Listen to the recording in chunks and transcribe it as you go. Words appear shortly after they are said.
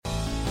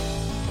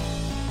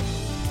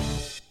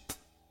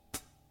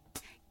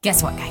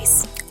Guess what,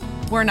 guys?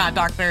 We're not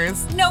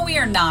doctors. No, we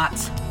are not.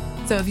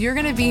 So if you're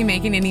going to be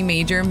making any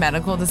major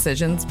medical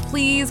decisions,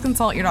 please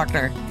consult your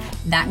doctor.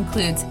 That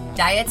includes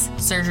diets,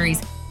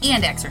 surgeries,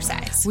 and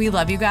exercise. We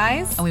love you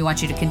guys. And we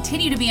want you to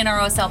continue to be in our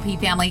OSLP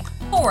family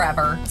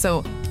forever.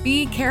 So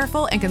be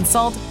careful and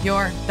consult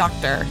your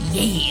doctor.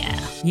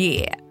 Yeah.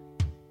 Yeah.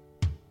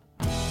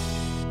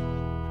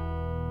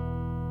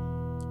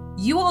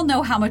 You all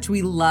know how much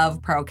we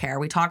love ProCare.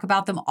 We talk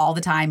about them all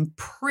the time,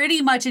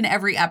 pretty much in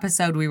every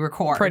episode we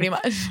record. Pretty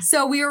much.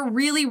 So we are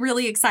really,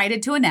 really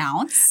excited to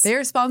announce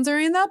they're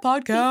sponsoring the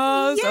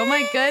podcast. Yay! Oh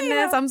my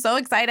goodness. I'm so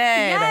excited.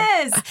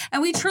 Yes.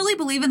 And we truly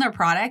believe in their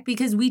product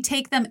because we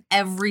take them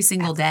every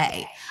single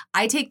day.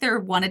 I take their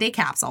one-a-day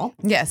capsule.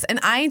 Yes.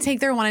 And I take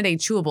their one-a-day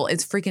chewable.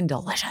 It's freaking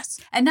delicious.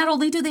 And not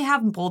only do they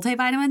have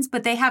multivitamins,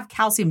 but they have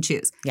calcium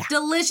chews. Yeah.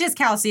 Delicious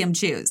calcium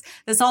chews.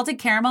 The salted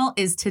caramel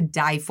is to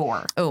die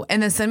for. Oh,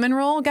 and the cinnamon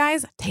roll,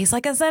 guys, tastes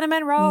like a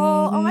cinnamon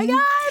roll. Oh my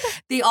God.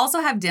 They also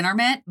have dinner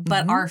mint,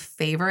 but our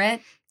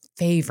favorite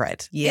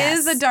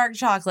is a dark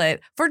chocolate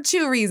for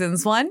two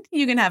reasons. One,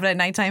 you can have it at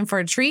nighttime for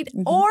a treat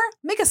or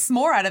make a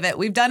s'more out of it.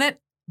 We've done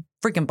it.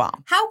 Freaking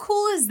bomb. How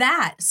cool is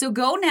that? So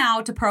go now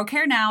to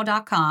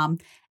procarenow.com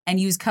and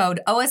use code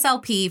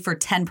OSLP for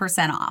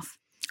 10% off.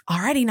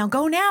 Alrighty, now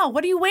go now.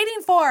 What are you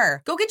waiting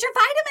for? Go get your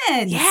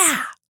vitamins.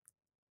 Yeah.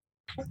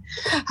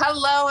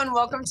 Hello and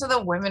welcome to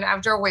the Women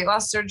After Weight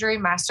Loss Surgery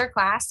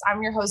Masterclass.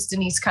 I'm your host,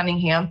 Denise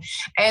Cunningham.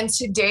 And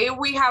today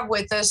we have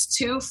with us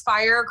two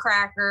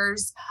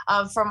firecrackers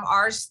from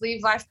our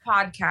Sleeve Life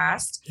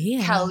podcast,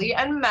 Kelly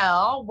and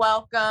Mel.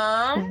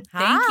 Welcome.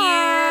 Thank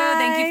you.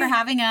 Thank you for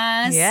having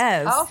us.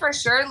 Yes. Oh, for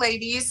sure,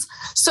 ladies.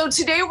 So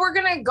today we're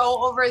going to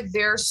go over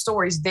their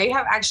stories. They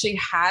have actually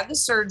had the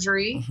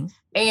surgery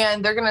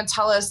and they're going to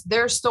tell us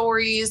their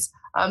stories,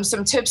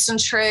 some tips and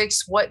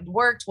tricks, what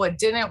worked, what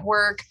didn't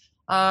work.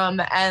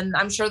 And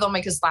I'm sure they'll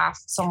make us laugh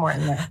somewhere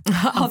in there.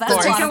 Oh,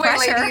 that's a lot of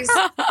pressure. Ladies.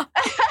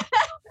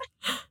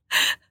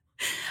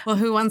 Well,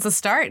 who wants to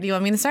start? Do you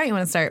want me to start? You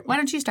want to start? Why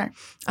don't you start?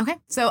 Okay.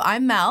 So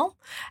I'm Mel,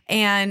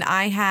 and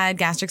I had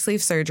gastric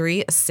sleeve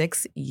surgery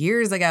 6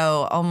 years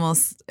ago.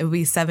 Almost, it would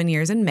be 7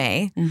 years in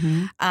May.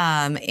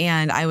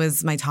 And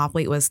my top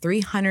weight was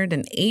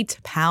 308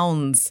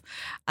 pounds.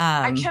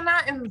 I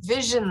cannot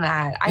envision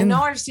that. I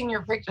know I've seen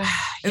your picture.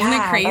 Isn't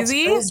it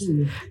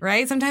crazy?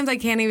 Right? Sometimes I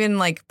can't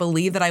even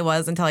believe that I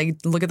was until I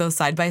look at those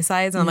side by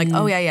sides and I'm like,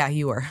 oh yeah,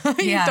 you were.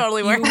 You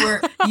totally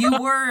were.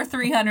 You were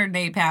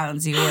 308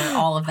 pounds. You were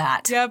all of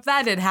that. Yep,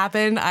 that did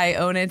happen. I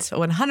own it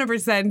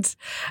 100%.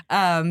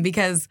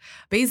 Because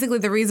basically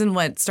the reason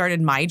what started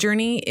my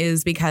journey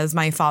is because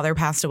my father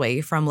passed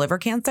away from liver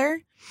cancer.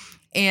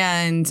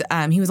 And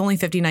he was only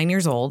 59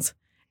 years old.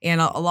 And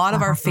a lot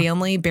of our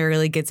family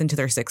barely gets into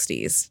their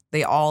 60s.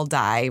 They all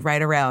die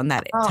right around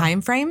that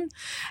time frame.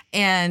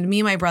 And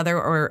me and my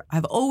brother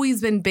have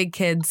always been big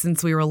kids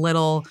since we were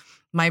little.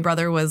 My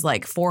brother was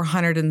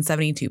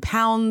 472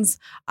 pounds.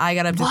 I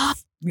got up to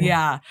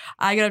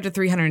I got up to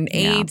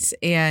 308,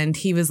 and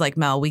he was like,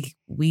 Mel, we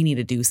need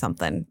to do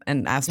something.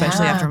 And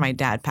especially after my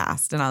dad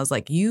passed. And I was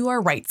like, you are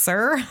right,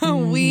 sir.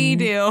 We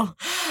do.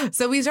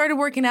 So we started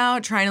working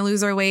out, trying to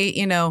lose our weight,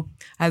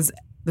 as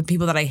the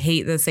people that I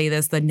hate that say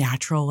this, the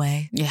natural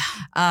way. Yeah.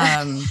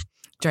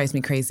 Drives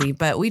me crazy.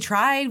 But we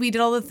tried. We did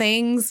all the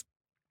things.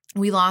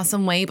 We lost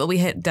some weight, but we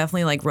hit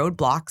definitely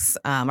roadblocks.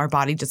 Our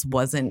body just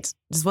wasn't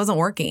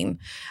working.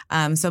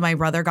 So my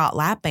brother got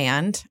lap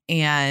band,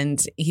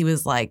 and he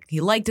was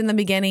he liked in the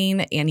beginning,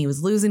 and he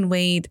was losing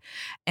weight,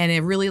 and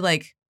it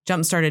really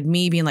jump started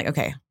me being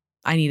okay,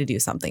 I need to do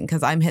something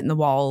because I'm hitting the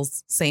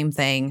walls. Same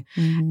thing.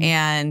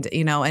 And,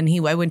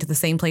 I went to the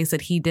same place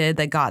that he did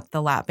that got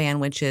the lap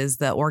band, which is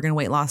the Organ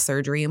Weight Loss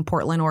Surgery in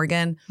Portland,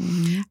 Oregon.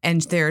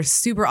 And they're a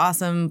super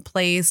awesome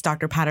place.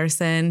 Dr.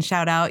 Patterson,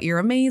 shout out. You're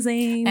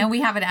amazing. And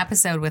we have an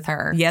episode with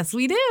her. Yes,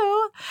 we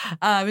do.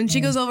 And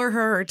she goes over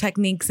her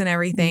techniques and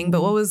everything.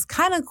 But what was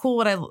kind of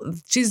cool,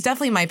 she's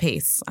definitely my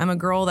pace. I'm a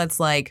girl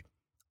that's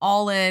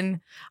all in.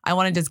 I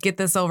want to just get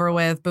this over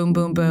with. Boom,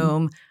 boom,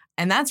 boom.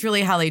 And that's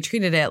really how they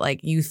treated it.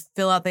 You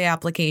fill out the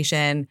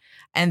application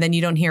and then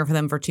you don't hear from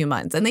them for 2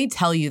 months. And they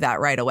tell you that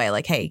right away.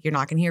 Hey, you're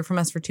not going to hear from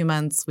us for 2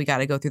 months. We got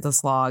to go through the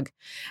slog.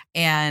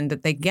 And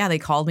they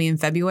called me in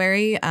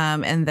February.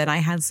 And then I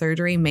had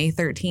surgery May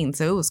 13th.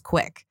 So it was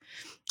quick.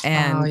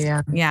 And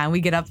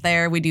we get up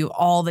there, we do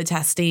all the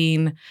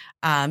testing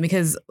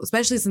because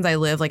especially since I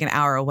live an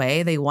hour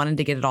away, they wanted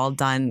to get it all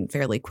done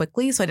fairly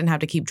quickly. So I didn't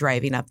have to keep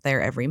driving up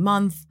there every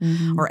month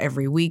or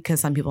every week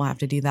because some people have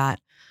to do that.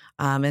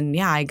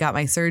 I got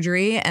my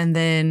surgery, and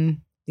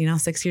then,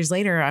 6 years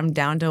later, I'm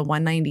down to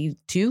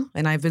 192,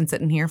 and I've been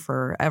sitting here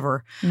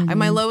forever.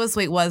 My lowest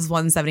weight was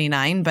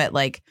 179, but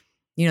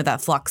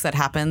that flux that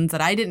happens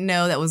that I didn't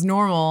know that was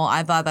normal.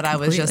 I thought that I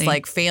was just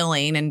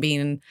failing and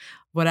being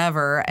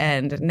whatever.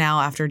 And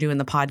now after doing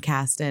the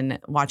podcast and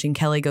watching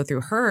Kelly go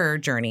through her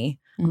journey,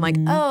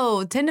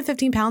 I'm 10 to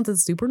 15 pounds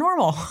is super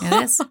normal.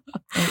 It is.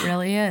 It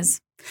really is.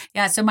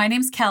 Yeah. So my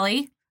name's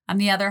Kelly. I'm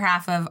the other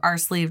half of Our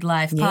Sleeved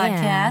Life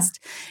podcast.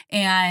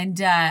 And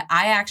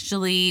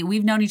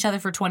we've known each other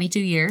for 22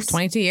 years.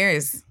 22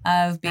 years.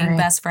 Of being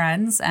best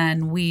friends.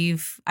 And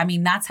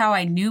that's how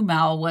I knew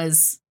Mel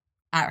was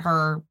at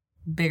her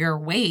bigger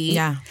weight.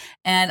 Yeah.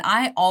 And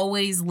I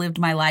always lived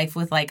my life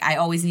with I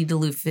always need to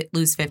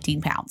lose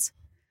 15 pounds.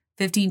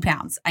 15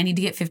 pounds. I need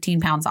to get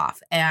 15 pounds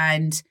off.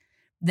 And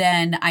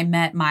then I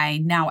met my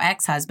now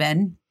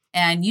ex-husband,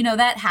 and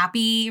that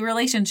happy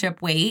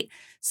relationship weight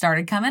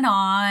started coming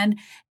on.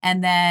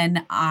 And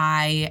then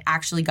I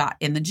actually got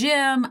in the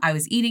gym. I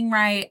was eating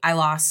right. I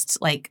lost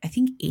I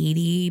think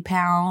 80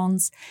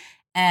 pounds,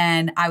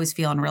 and I was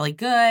feeling really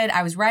good.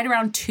 I was right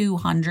around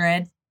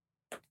 200.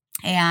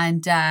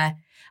 And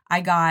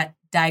I got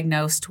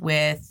diagnosed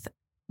with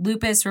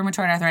lupus,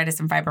 rheumatoid arthritis,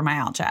 and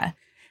fibromyalgia.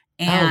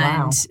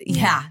 And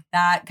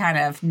that kind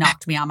of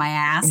knocked me on my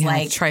ass.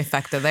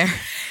 Trifecta there.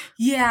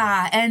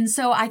 Yeah. And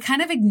so I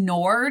kind of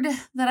ignored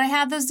that I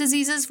had those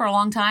diseases for a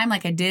long time. I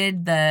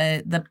did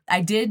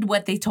I did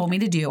what they told me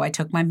to do. I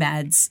took my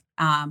meds.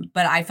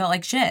 But I felt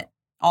like shit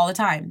all the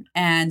time.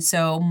 And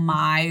so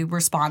my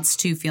response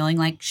to feeling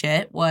like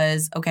shit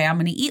was, okay, I'm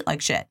going to eat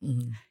like shit.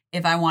 Mm-hmm.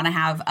 If I want to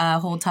have a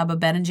whole tub of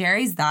Ben &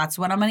 Jerry's, that's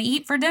what I'm going to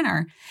eat for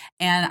dinner.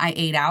 And I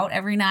ate out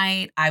every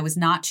night. I was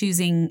not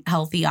choosing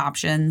healthy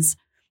options,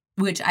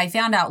 which I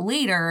found out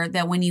later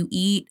that when you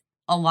eat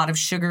a lot of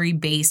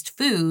sugary-based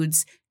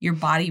foods, your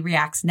body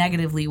reacts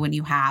negatively when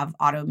you have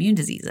autoimmune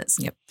diseases.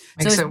 Yep.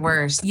 Makes it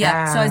worse.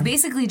 Yeah. So I was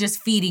basically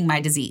just feeding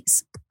my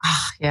disease.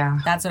 Yeah.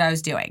 That's what I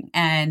was doing.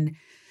 And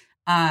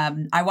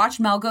I watched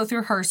Mel go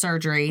through her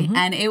surgery,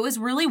 and it was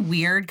really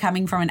weird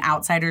coming from an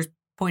outsider's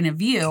point of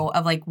view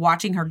of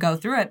watching her go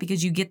through it,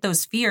 because you get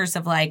those fears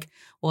of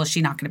well, is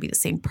she not going to be the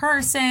same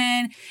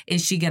person?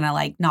 Is she going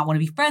to not want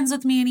to be friends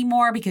with me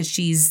anymore because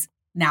she's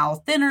now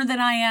thinner than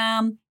I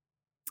am?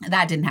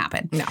 That didn't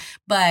happen. No.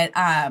 But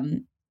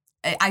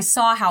I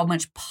saw how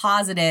much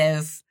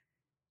positive,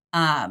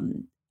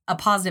 a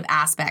positive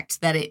aspect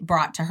that it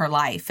brought to her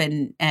life.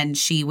 And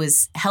she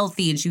was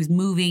healthy and she was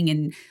moving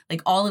and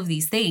all of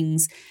these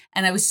things.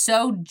 And I was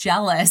so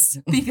jealous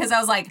because I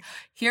was like,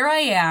 here I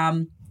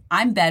am.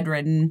 I'm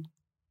bedridden.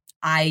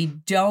 I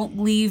don't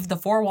leave the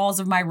four walls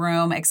of my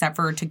room except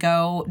for to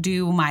go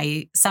do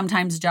my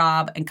sometimes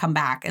job and come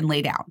back and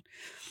lay down.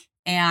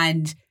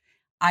 And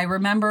I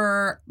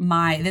remember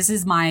this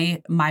is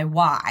my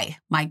why.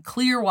 My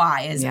clear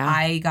why is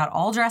I got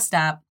all dressed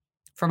up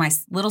for my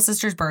little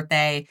sister's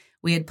birthday.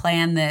 We had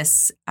planned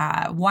this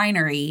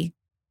winery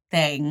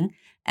thing,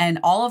 and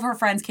all of her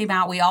friends came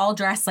out. We all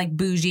dressed like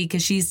bougie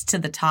because she's to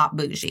the top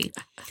bougie.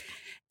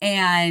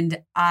 And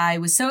I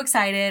was so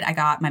excited. I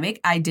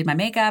did my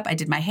makeup. I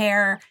did my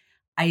hair.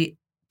 I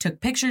took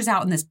pictures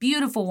out in this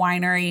beautiful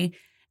winery.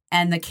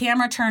 And the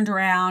camera turned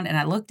around and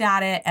I looked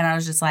at it and I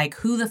was just like,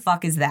 who the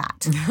fuck is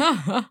that?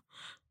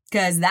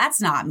 Because that's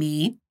not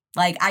me.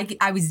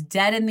 I was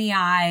dead in the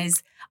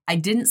eyes. I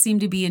didn't seem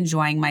to be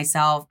enjoying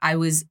myself. I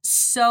was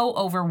so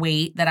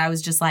overweight that I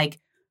was just like,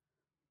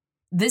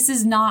 this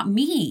is not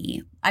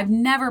me. I've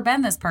never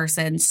been this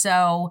person.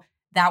 So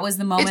that was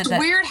the moment. It's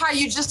weird how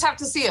you just have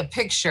to see a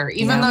picture,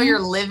 even though you're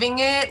living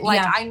it.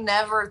 I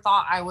never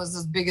thought I was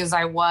as big as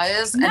I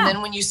was. No. And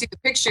then when you see the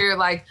picture, you're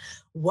like,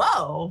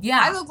 whoa,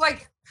 I look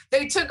like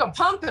they took a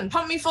pump and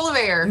pumped me full of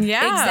air.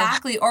 Yeah,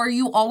 exactly. Or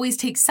you always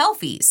take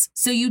selfies.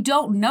 So you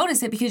don't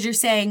notice it because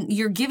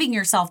you're giving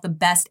yourself the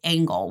best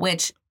angle,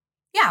 which,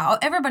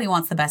 everybody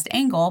wants the best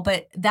angle.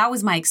 But that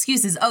was my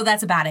excuse is,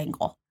 that's a bad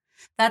angle.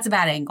 That's a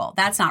bad angle.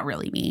 That's not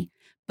really me.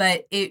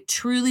 But it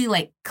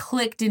truly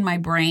clicked in my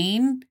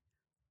brain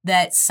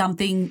that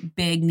something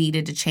big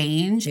needed to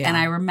change. Yeah. And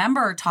I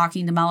remember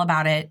talking to Mel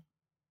about it a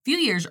few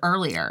years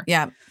earlier.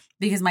 Yeah.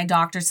 Because my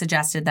doctor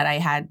suggested that I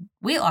had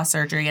weight loss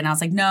surgery. And I was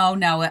like, no,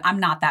 I'm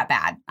not that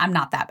bad. I'm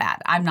not that bad.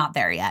 I'm not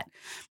there yet.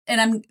 And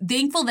I'm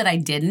thankful that I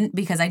didn't,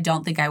 because I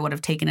don't think I would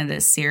have taken it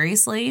as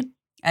seriously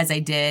as I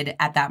did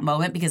at that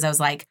moment, because I was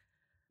like,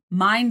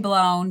 mind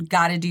blown,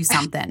 got to do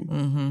something.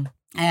 Mm-hmm.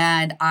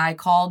 And I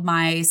called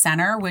my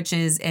center, which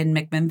is in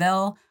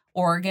McMinnville,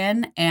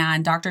 Oregon,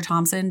 and Dr.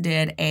 Thompson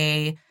did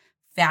a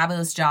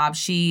fabulous job.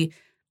 She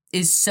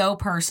is so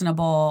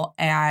personable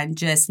and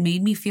just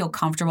made me feel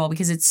comfortable,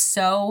 because it's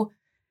so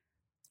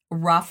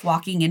rough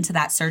walking into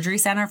that surgery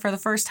center for the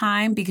first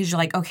time, because you're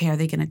like, okay, are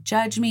they going to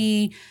judge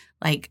me?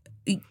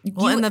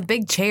 In the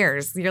big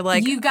chairs, you're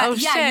like, you've got,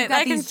 shit, you've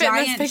got I these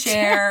giant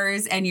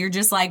chairs, and you're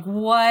just like,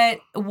 what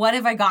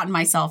have I gotten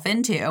myself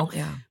into?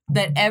 Yeah.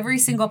 But every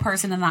single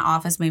person in that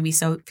office made me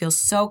feel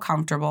so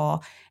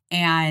comfortable.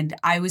 And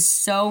I was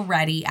so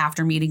ready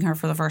after meeting her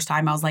for the first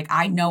time. I was like,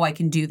 I know I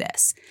can do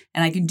this.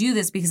 And I can do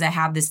this because I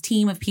have this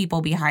team of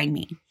people behind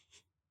me.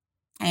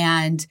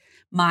 And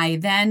my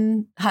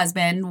then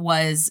husband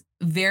was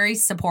very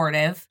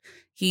supportive.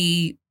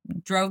 He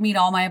drove me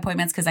to all my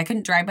appointments because I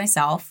couldn't drive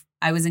myself.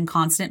 I was in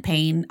constant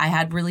pain. I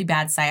had really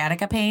bad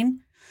sciatica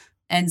pain.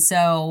 And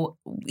so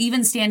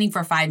even standing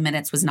for 5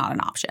 minutes was not an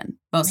option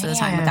most of the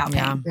time without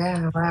pain.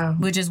 Yeah, wow.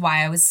 Which is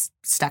why I was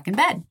stuck in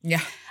bed.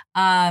 Yeah.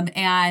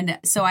 And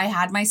so I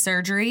had my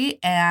surgery,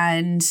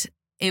 and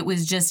it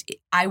was just,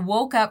 I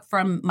woke up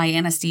from my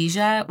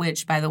anesthesia,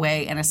 which, by the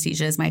way,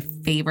 anesthesia is my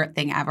favorite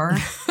thing ever.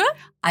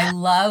 I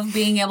love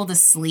being able to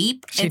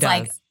sleep. She does.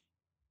 Like,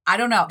 I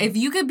don't know. If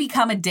you could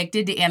become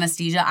addicted to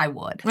anesthesia, I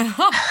would.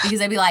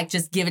 Because I'd be like,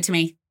 just give it to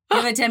me.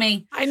 Give it to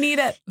me. I need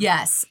it.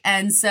 Yes.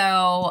 And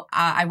so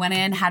I went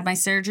in, had my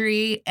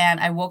surgery, and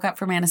I woke up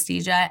from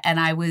anesthesia, and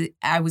I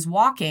was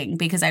walking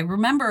because I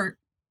remember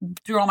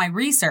through all my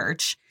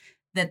research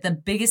that the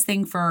biggest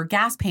thing for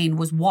gas pain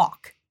was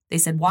walk. They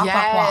said walk.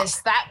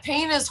 Yes, that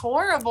pain is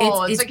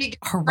horrible. It's like it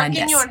gets horrendous.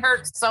 stuck in you and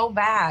hurts so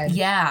bad.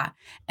 Yeah.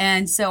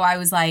 And so I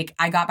was like,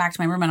 I got back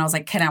to my room and I was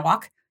like, can I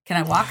walk? Can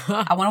I walk?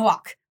 I want to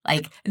walk.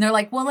 Like, and they're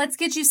like, well, let's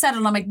get you settled.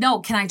 And I'm like,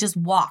 no, can I just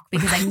walk?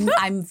 Because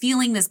I'm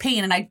feeling this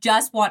pain and I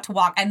just want to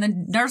walk. And the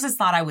nurses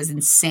thought I was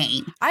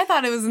insane. I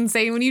thought it was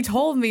insane when you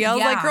told me. I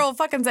was like, girl,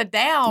 fucking sit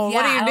down. Yeah,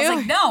 what are you doing? I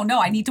was like, no,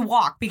 I need to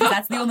walk because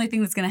that's the only thing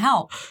that's going to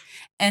help.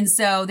 And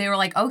so they were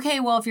like, okay,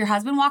 well, if your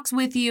husband walks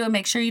with you and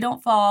make sure you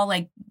don't fall,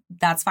 like,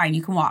 that's fine.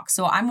 You can walk.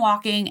 So I'm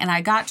walking and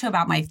I got to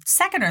about my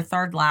second or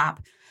third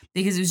lap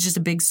because it was just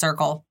a big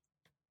circle.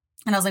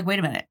 And I was like, wait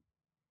a minute.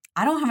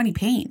 I don't have any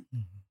pain.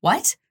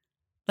 What?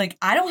 Like,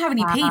 I don't have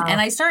any pain.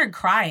 And I started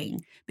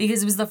crying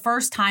because it was the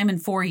first time in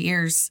 3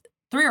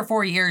 or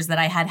 4 years that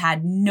I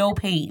had no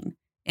pain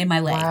in my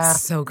legs. Wow.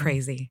 So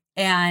crazy.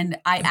 And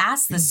I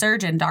asked the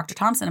surgeon, Dr.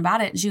 Thompson,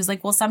 about it. And she was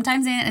like, well,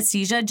 sometimes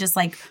anesthesia just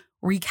like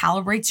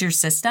recalibrates your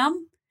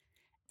system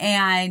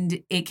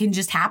and it can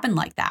just happen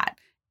like that.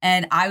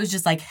 And I was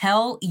just like,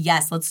 hell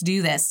yes, let's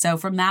do this. So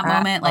from that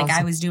moment, like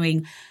I was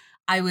doing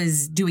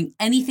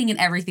anything and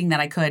everything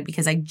that I could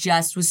because I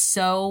just was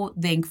so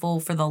thankful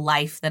for the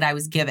life that I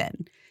was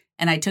given.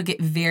 And I took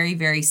it very,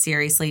 very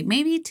seriously,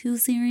 maybe too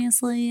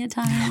seriously at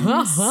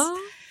times.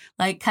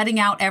 Like cutting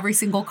out every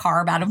single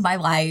carb out of my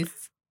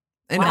life.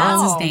 And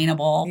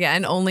unsustainable. Yeah,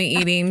 and only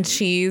eating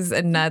cheese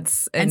and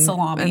nuts and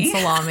salami.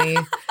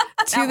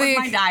 That was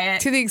my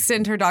diet. To the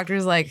extent her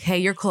doctor's like, hey,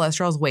 your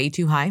cholesterol's way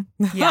too high.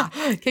 Yeah.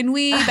 Can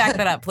we back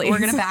that up, please? We're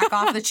going to back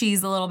off the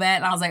cheese a little bit.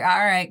 And I was like, all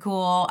right,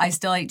 cool. I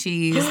still ate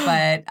cheese,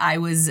 but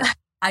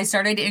I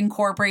started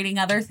incorporating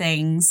other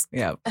things.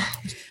 Yeah.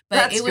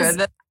 But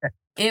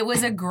it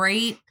was a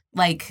great,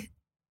 like,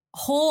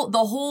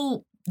 the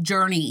whole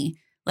journey.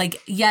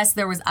 Like, yes,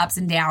 there was ups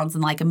and downs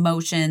and like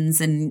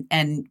emotions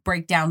and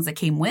breakdowns that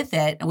came with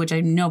it, which I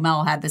know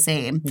Mel had the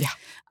same.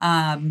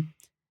 Yeah.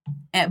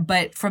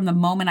 But from the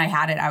moment I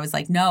had it, I was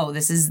like, no,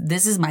 this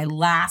is my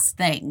last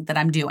thing that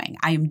I'm doing.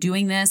 I am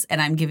doing this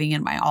and I'm giving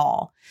it my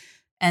all.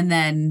 And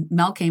then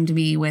Mel came to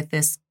me with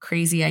this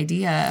crazy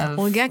idea of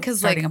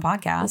starting a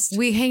podcast.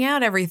 We hang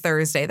out every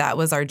Thursday. That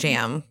was our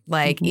jam.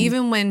 Like,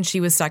 even when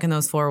she was stuck in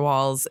those four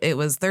walls, it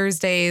was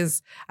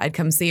Thursdays. I'd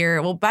come see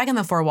her. Well, back in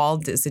the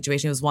four-wall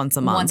situation, it was once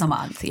a month. Once a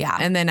month, yeah.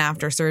 And then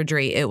after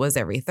surgery, it was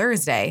every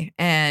Thursday.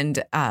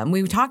 And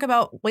we would talk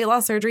about weight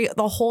loss surgery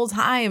the whole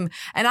time.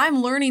 And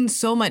I'm learning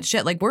so much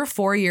shit. Like, we're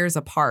 4 years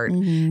apart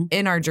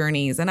in our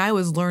journeys. And I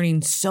was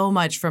learning so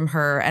much from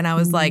her. And I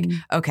was like,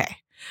 okay.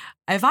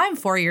 If I'm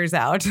 4 years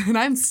out and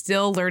I'm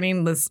still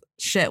learning this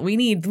shit, we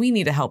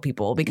need to help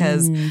people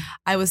because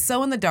I was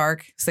so in the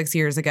dark 6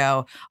 years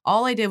ago.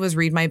 All I did was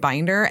read my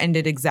binder and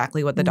did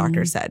exactly what the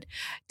doctor said.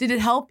 Did it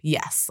help?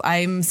 Yes.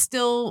 I'm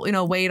still,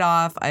 weight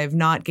off. I've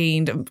not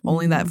gained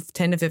only that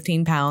 10 to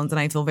 15 pounds and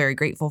I feel very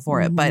grateful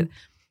for it. But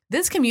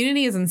this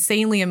community is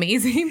insanely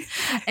amazing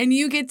and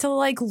you get to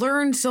like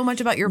learn so much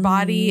about your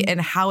body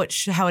and how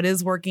it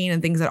is working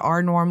and things that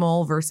are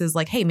normal versus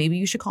like, hey, maybe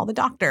you should call the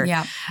doctor.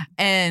 Yeah.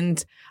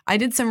 And I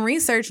did some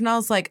research and I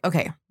was like,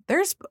 okay,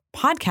 there's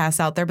podcasts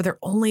out there, but they're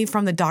only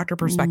from the doctor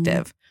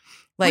perspective.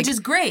 Like, which is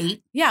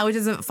great. Yeah, which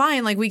is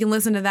fine. Like we can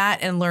listen to that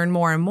and learn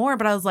more and more.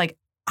 But I was like,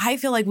 I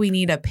feel like we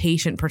need a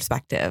patient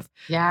perspective.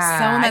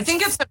 Yeah, I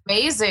think it's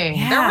amazing.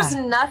 Yeah. There was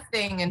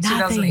nothing in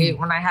 2008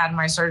 when I had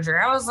my surgery.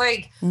 I was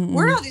like,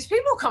 where do all these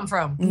people come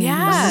from?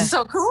 Yeah. This is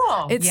so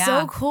cool. It's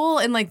so cool.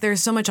 And like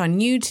there's so much on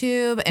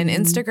YouTube and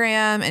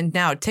Instagram and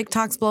now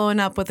TikTok's blowing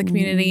up with the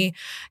community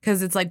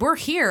because it's like we're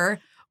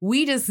here.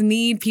 We just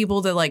need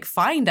people to like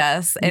find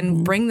us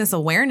and bring this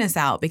awareness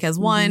out because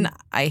one,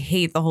 I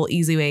hate the whole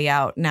easy way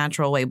out,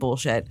 natural way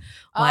bullshit.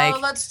 Like,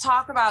 let's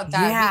talk about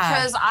that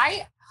because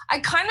I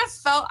kind of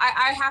felt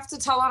I have to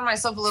tell on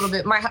myself a little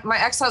bit. My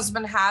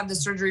ex-husband had the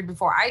surgery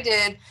before I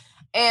did,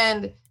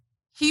 and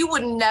he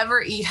would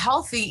never eat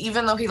healthy,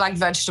 even though he liked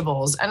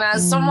vegetables. And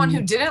as someone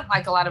who didn't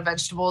like a lot of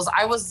vegetables,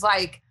 I was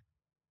like,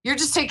 you're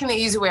just taking the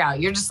easy way out.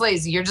 You're just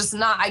lazy. You're just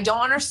not, I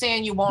don't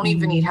understand. You won't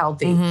even eat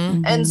healthy.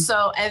 And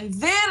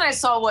then I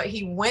saw what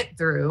he went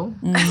through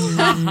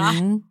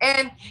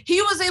and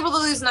he was able to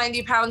lose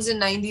 90 pounds in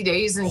 90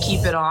 days and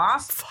keep it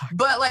off. Fuck.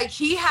 But like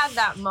he had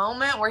that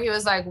moment where he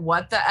was like,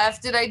 what the F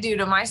did I do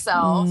to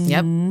myself?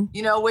 Yep.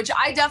 Which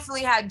I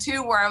definitely had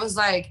too, where I was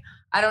like,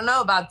 I don't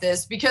know about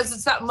this because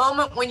it's that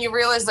moment when you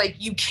realize like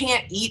you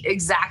can't eat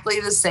exactly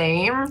the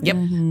same. Yep.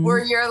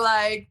 Where you're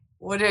like,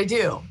 what did I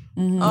do?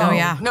 Mm-hmm. Oh,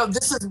 yeah. No,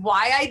 this is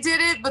why I did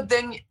it. But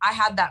then I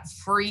had that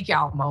freak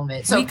out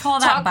moment. So we call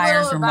that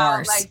buyer's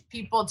remorse. About, like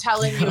people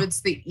telling you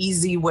it's the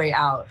easy way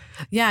out.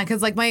 Yeah,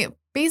 because like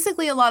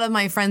basically a lot of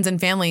my friends and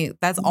family,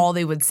 that's all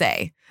they would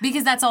say.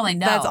 Because that's all they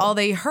know. That's all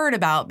they heard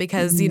about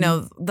because, you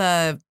know,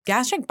 the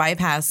gastric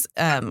bypass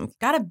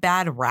got a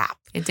bad rap.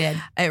 It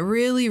did. It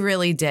really,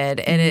 really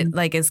did. And it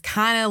like is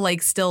kind of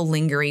like still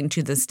lingering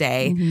to this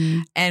day.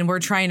 And we're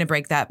trying to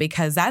break that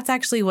because that's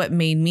actually what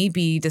made me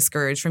be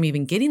discouraged from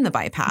even getting the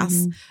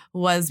bypass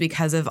was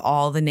because of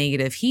all the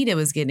negative heat it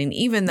was getting,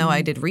 even though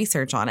I did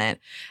research on it.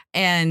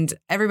 And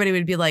everybody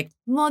would be like,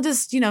 well,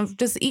 just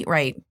eat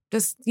right.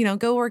 Just,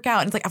 go work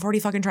out. And it's like, I've already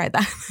fucking tried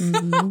that.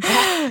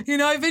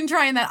 I've been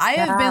trying that. I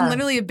have been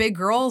literally a big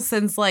girl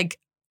since like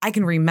I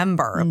can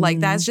remember. Like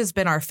that's just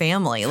been our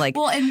family. Like,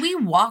 well, and we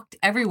walked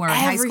everywhere in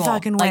high school.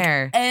 Fucking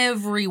where. Like,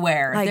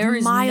 everywhere. Like there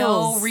is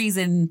miles. no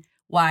reason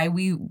why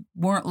we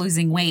weren't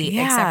losing weight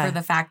except for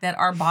the fact that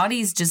our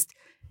bodies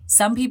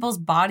some people's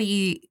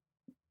body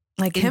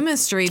like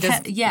chemistry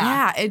just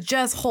it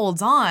just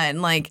holds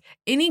on. Like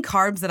any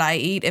carbs that I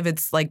eat, if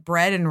it's like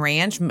bread and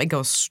ranch, it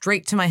goes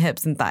straight to my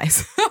hips and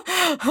thighs.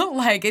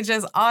 Like it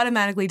just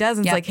automatically does.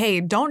 And it's like,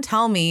 hey, don't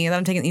tell me that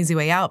I'm taking the easy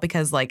way out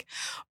because like,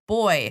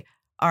 boy,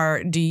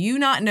 do you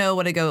not know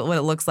what it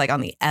looks like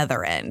on the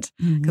other end?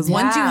 Because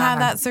once you have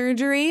that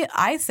surgery,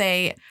 I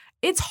say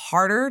it's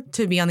harder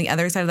to be on the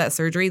other side of that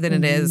surgery than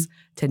it is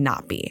to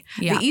not be.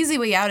 Yeah. The easy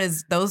way out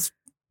is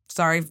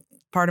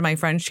part of my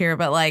French here,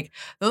 but like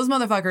those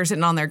motherfuckers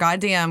sitting on their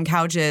goddamn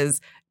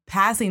couches,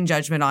 passing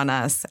judgment on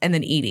us and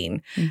then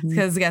eating.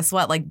 Because guess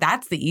what? Like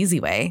that's the easy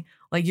way.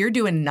 Like you're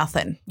doing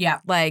nothing. Yeah.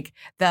 Like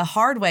the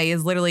hard way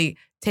is literally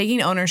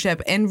taking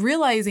ownership and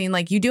realizing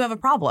like you do have a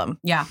problem.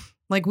 Yeah.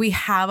 Like we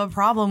have a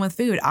problem with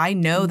food. I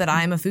know that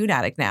I'm a food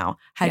addict now.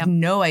 Had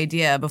no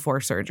idea before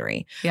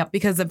surgery. Yep.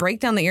 Because the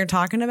breakdown that you're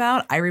talking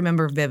about, I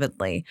remember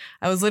vividly.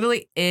 I was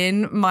literally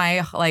in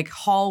my like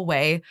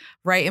hallway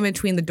right in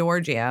between the door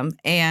jamb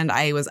and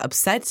I was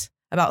upset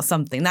about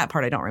something. That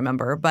part I don't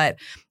remember. But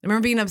I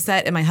remember being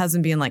upset and my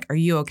husband being like, are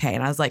you okay?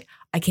 And I was like,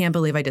 I can't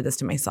believe I did this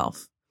to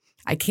myself.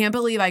 I can't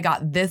believe I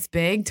got this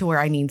big to where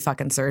I need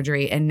fucking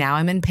surgery and now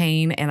I'm in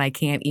pain and I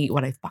can't eat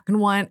what I fucking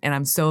want and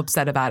I'm so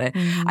upset about it.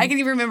 I can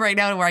even remember right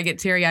now where I get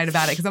teary-eyed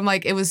about it because I'm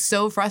like, it was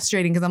so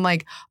frustrating because I'm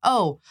like,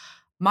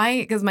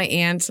 because my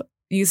aunt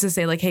used to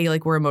say like, hey,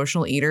 like we're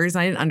emotional eaters.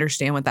 And I didn't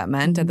understand what that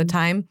meant at the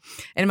time.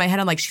 And in my head,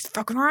 I'm like, she's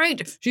fucking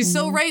right. She's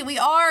so right.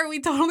 We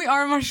totally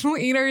are emotional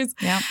eaters.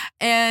 Yeah.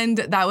 And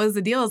that was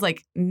the deal is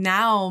like,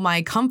 now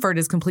my comfort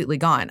is completely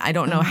gone. I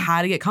don't know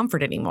how to get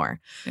comfort anymore.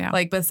 Yeah.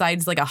 Like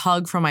besides like a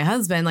hug from my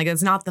husband, like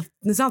it's not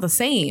the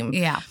same.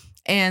 Yeah.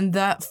 And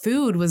that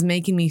food was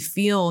making me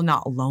feel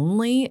not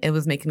lonely. It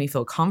was making me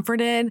feel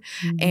comforted.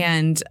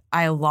 And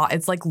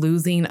it's like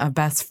losing a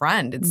best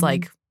friend. It's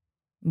like,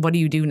 what do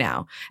you do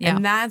now? Yeah.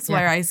 And that's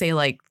where I say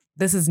like,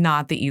 this is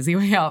not the easy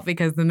way out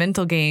because the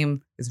mental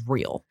game is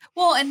real.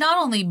 Well, and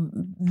not only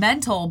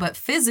mental, but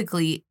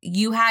physically,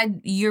 you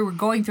were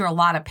going through a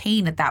lot of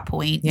pain at that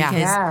point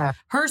because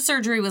her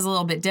surgery was a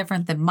little bit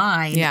different than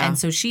mine. Yeah. And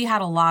so she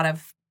had a lot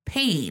of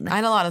pain. I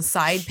had a lot of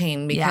side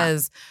pain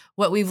because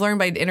what we've learned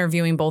by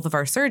interviewing both of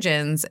our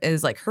surgeons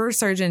is like her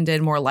surgeon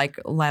did more like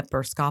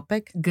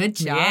laparoscopic. Good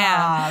job.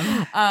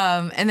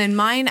 Yeah. And then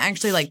mine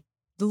actually like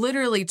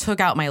literally took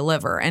out my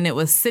liver and it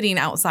was sitting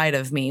outside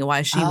of me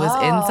while she was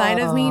inside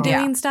of me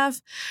doing stuff.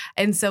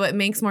 And so it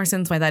makes more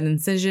sense why that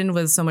incision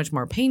was so much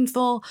more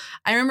painful.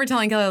 I remember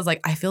telling Kelly, I was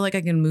like, I feel like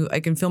I can move. I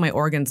can feel my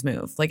organs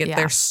move. Like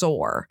they're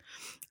sore.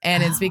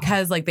 And it's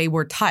because like they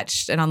were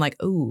touched and I'm like,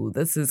 ooh,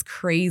 this is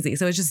crazy.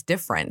 So it's just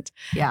different.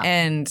 Yeah.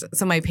 And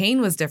so my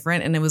pain was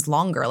different and it was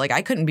longer. Like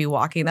I couldn't be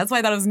walking. That's why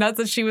I thought it was nuts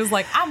that she was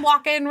like, I'm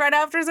walking right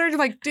after surgery. I'm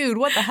like, dude,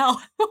 what the hell?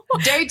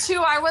 Day 2,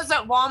 I was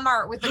at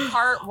Walmart with the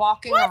cart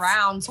walking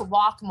around to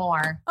walk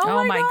more.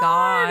 Oh my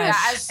gosh.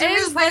 Yeah, as soon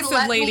as they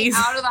let me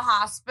out of the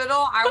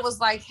hospital, I was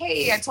like,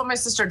 hey, I told my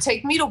sister,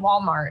 take me to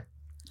Walmart.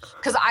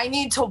 Because I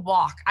need to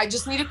walk. I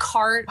just need a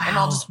cart and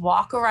I'll just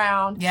walk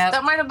around. Yeah,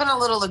 that might have been a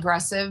little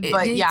aggressive,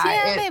 but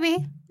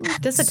maybe.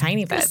 Just a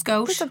tiny bit.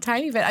 Just a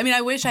tiny bit. I mean,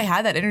 I wish I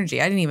had that energy.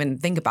 I didn't even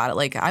think about it.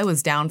 Like I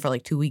was down for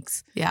like 2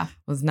 weeks. Yeah. It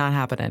was not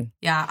happening.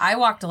 Yeah. I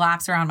walked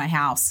laps around my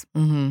house.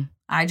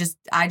 I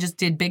just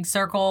did big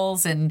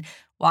circles and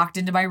walked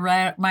into my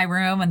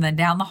room and then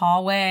down the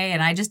hallway.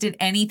 And I just did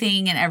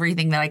anything and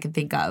everything that I could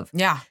think of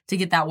to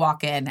get that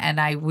walk in.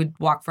 And I would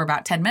walk for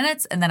about 10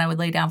 minutes and then I would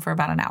lay down for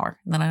about an hour.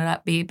 And then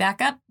I'd be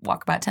back up,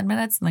 walk about 10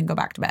 minutes and then go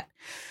back to bed.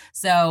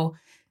 So,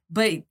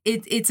 but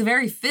it's a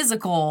very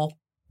physical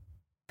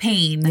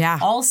pain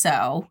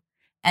also.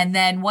 And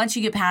then once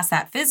you get past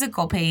that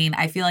physical pain,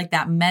 I feel like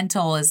that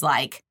mental is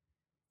like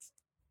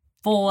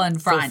full in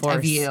front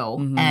of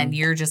you. And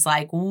you're just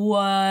like,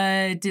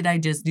 what did I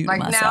just do to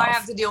myself? Like now I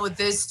have to deal with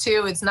this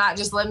too. It's not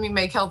just let me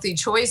make healthy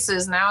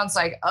choices. Now it's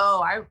like,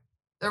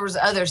 there was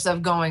other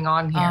stuff going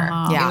on here.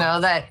 You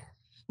know, that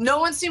no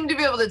one seemed to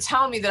be able to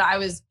tell me that I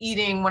was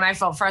eating when I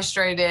felt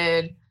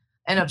frustrated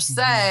and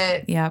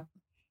upset. Yep.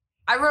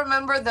 I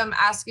remember them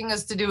asking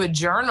us to do a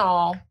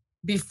journal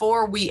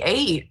before we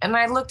ate. And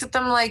I looked at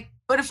them like,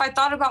 but if I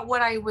thought about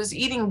what I was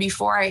eating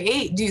before I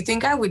ate, do you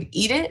think I would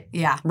eat it?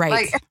 Yeah. Right.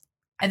 Like,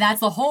 and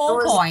that's the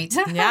whole point.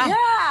 Yeah.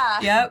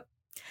 Yeah.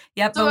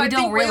 Yep. So But we I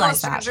don't think weight realize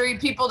loss that. surgery,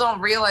 people don't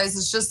realize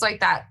it's just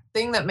like that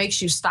thing that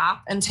makes you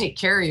stop and take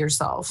care of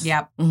yourself.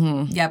 Yep.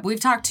 Mm-hmm. Yep. We've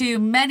talked to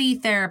many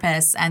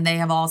therapists and they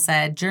have all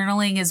said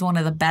journaling is one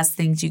of the best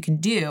things you can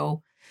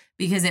do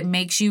because it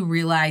makes you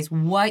realize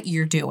what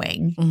you're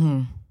doing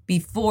Mm-hmm.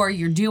 before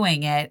you're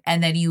doing it.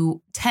 And then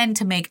you tend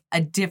to make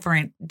a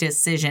different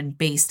decision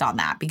based on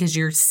that because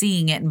you're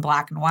seeing it in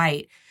black and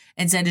white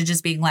instead of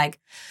just being like,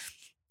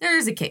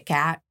 there's a Kit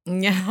Kat.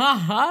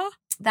 Yeah.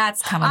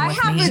 That's coming I with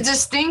have me. a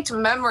distinct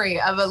memory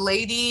of a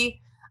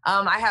lady.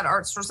 I had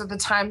art stores at the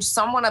time.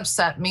 Someone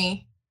upset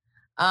me.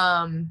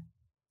 And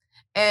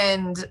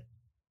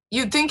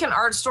you'd think an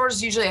art store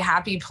is usually a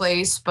happy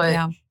place, but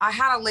Yeah. I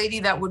had a lady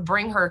that would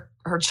bring her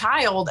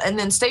child and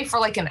then stay for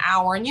like an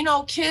hour. And,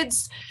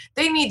 kids,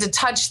 they need to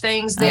touch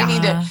things. They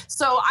need to.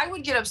 So I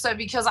would get upset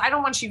because I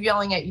don't want you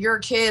yelling at your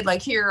kid,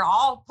 like, here,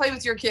 I'll play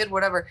with your kid,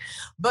 whatever.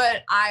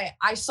 But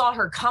I saw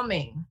her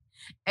coming.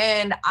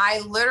 And I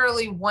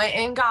literally went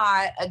and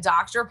got a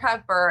Dr.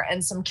 Pepper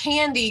and some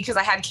candy because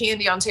I had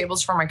candy on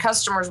tables for my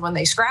customers when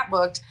they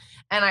scrapbooked.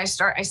 And I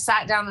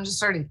sat down and just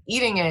started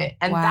eating it.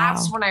 And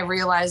that's when I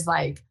realized,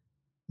 like,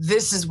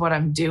 this is what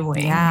I'm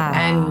doing.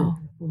 Yeah. And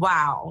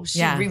wow,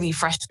 she really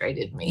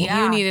frustrated me.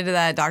 Yeah. You needed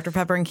that Dr.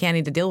 Pepper and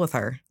candy to deal with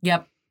her.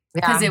 Yep.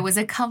 Because it was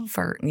a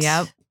comfort.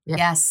 Yep.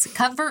 Yes.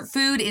 Comfort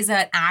food is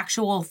an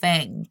actual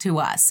thing to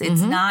us.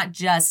 It's not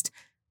just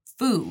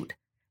food.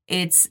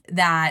 It's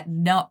that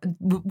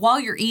while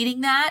you're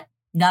eating that,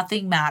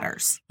 nothing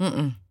matters.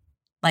 Mm-mm.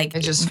 Like it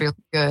just feels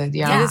good.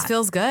 Yeah. It just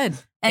feels good.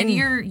 And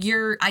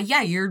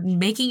you're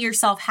making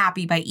yourself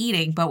happy by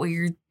eating. But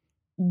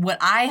what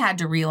I had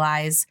to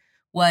realize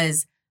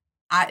was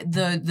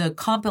the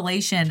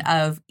compilation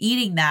of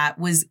eating that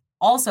was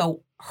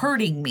also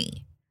hurting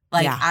me.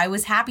 Like I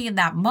was happy in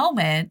that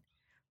moment,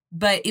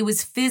 but it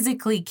was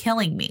physically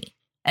killing me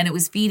and it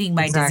was feeding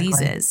my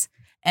diseases.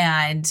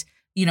 And,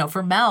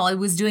 for Mel, it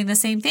was doing the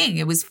same thing.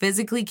 It was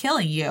physically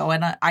killing you.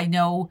 And I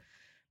know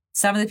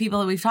some of the people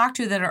that we've talked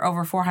to that are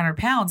over 400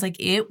 pounds, like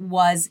it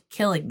was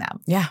killing them.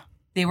 Yeah.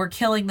 They were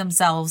killing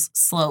themselves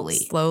slowly.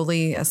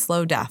 Slowly, a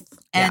slow death.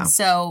 And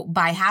so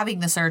by having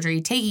the surgery,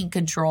 taking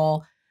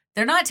control,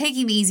 they're not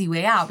taking the easy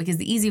way out because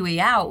the easy way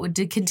out would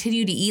to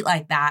continue to eat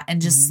like that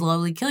and just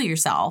slowly kill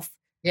yourself.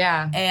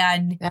 Yeah.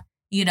 And,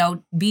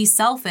 be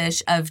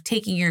selfish of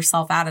taking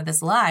yourself out of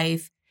this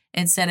life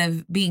instead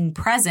of being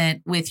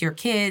present with your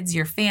kids,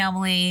 your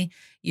family,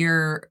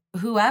 your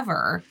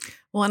whoever.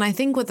 Well, and I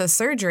think with the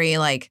surgery,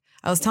 like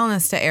I was telling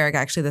this to Eric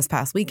actually this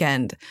past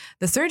weekend,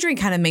 the surgery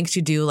kind of makes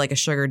you do like a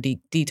sugar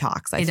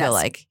detox. I feel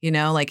like,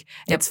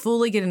 it's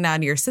fully getting out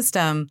of your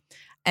system.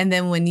 And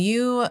then when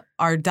you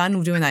are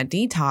done doing that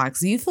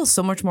detox, you feel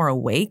so much more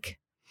awake.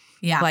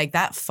 Yeah. Like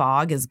that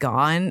fog is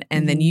gone.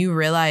 And then you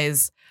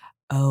realize,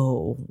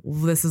 oh,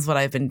 this is what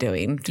I've been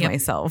doing to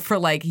myself for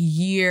like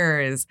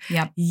years,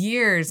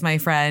 years, my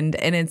friend.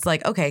 And it's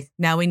like, okay,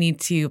 now we need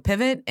to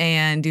pivot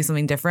and do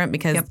something different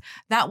because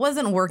that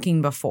wasn't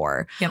working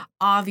before.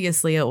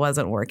 Obviously it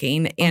wasn't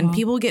working. And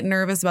people get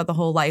nervous about the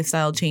whole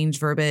lifestyle change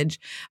verbiage,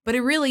 but it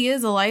really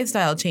is a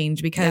lifestyle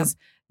change because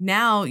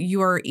now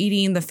you're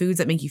eating the foods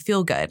that make you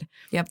feel good.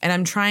 And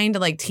I'm trying to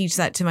like teach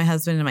that to my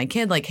husband and my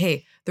kid, like,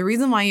 hey, the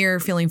reason why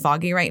you're feeling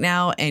foggy right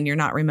now and you're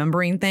not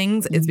remembering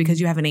things is because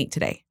you haven't ate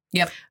today.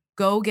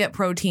 Go get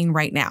protein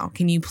right now.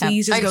 Can you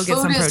please just go get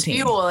some protein? Food is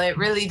fuel. It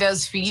really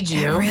does feed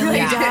you. It really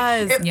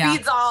does. It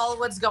feeds all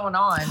what's going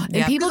on.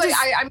 And people just,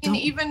 I mean,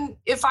 even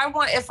if I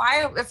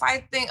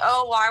think,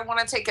 oh, well, I want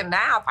to take a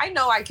nap, I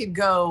know I could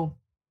go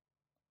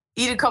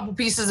eat a couple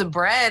pieces of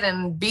bread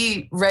and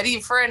be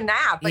ready for a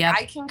nap. Like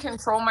I can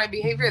control my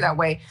behavior that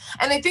way.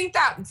 And I think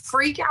that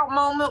freak out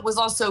moment was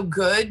also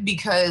good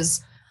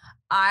because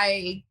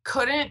I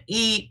couldn't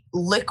eat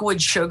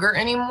liquid sugar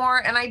anymore.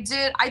 And I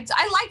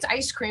liked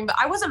ice cream, but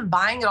I wasn't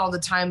buying it all the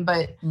time.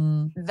 But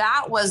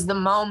that was the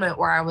moment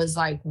where I was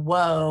like,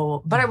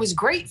 whoa, but I was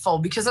grateful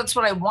because that's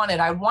what I wanted.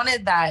 I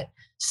wanted that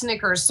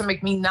Snickers to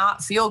make me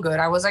not feel good.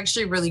 I was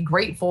actually really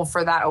grateful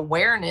for that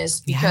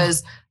awareness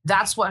because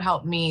that's what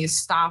helped me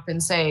stop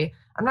and say,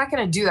 I'm not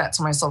going to do that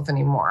to myself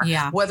anymore.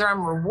 Whether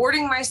I'm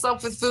rewarding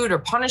myself with food or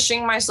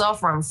punishing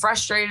myself or I'm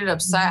frustrated,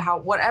 upset,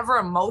 whatever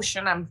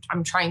emotion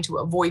I'm trying to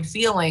avoid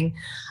feeling,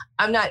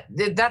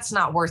 that's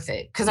not worth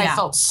it because I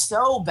felt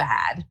so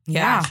bad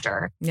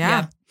after.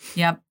 Yep.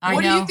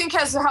 What do you think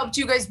has helped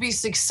you guys be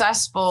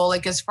successful?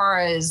 Like as far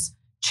as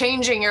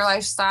changing your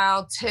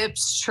lifestyle,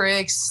 tips,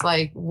 tricks,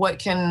 like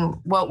what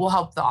will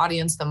help the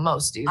audience the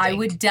most, do you think? I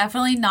would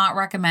definitely not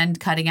recommend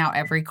cutting out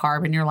every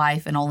carb in your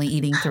life and only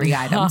eating 3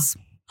 items.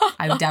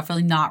 I would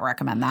definitely not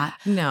recommend that.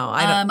 No,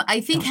 I don't.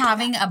 I think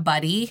having a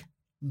buddy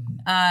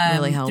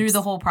really helps through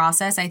the whole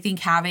process. I think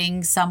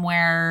having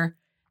somewhere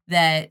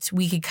that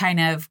we could kind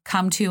of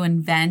come to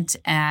and vent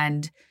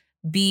and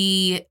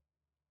be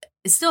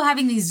still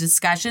having these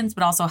discussions,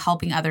 but also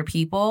helping other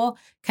people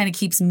kind of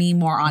keeps me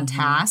more on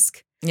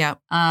task. Yeah.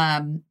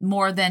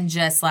 More than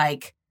just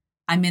like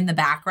I'm in the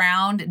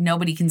background.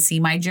 Nobody can see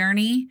my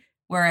journey.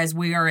 Whereas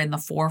we are in the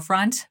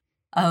forefront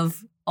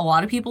of a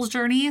lot of people's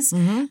journeys.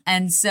 Mm-hmm.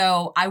 And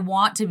so I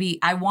want to be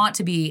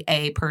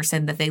a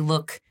person that they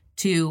look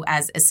to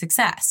as a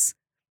success,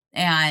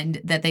 and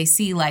that they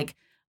see like,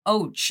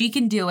 oh, she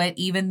can do it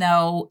even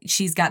though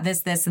she's got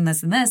this, this, and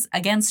this, and this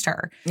against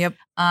her. Yep.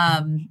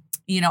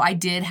 I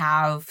did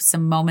have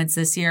some moments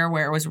this year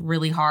where it was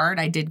really hard.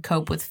 I did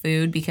cope with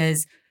food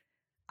because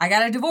I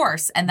got a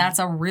divorce, and that's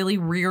a really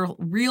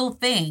real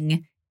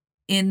thing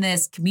in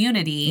this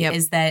community.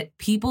 Is that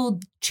people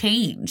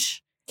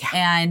change. Yeah.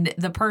 And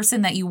the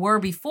person that you were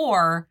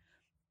before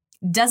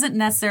doesn't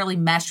necessarily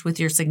mesh with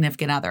your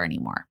significant other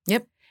anymore.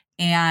 Yep.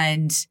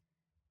 And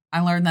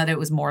I learned that it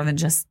was more than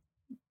just,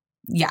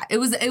 it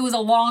was a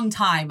long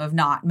time of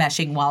not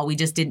meshing well. We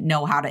just didn't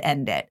know how to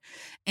end it.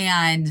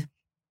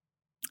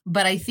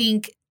 But I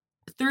think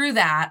through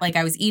that, like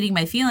I was eating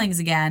my feelings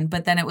again,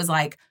 but then it was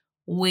like,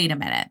 wait a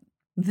minute.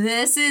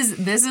 This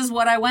is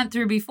what I went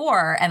through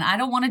before, and I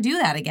don't want to do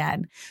that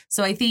again.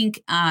 So I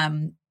think,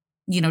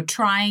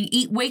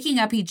 waking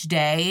up each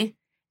day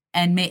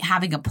and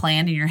having a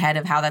plan in your head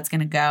of how that's going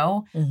to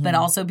go, but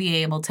also be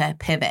able to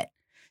pivot.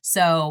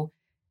 So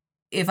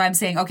if I'm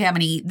saying, okay, I'm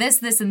going to eat this,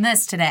 this, and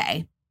this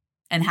today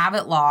and have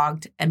it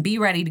logged and be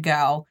ready to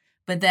go,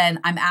 but then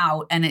I'm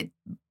out and it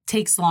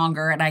takes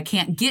longer and I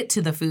can't get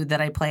to the food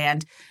that I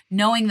planned,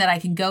 knowing that I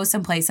can go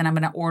someplace and I'm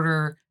going to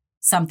order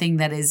something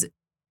that is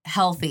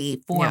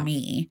healthy for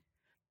me,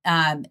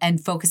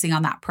 and focusing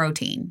on that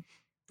protein.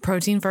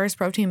 Protein first,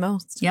 protein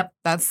most. Yep.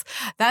 That's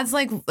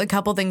like a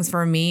couple things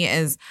for me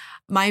is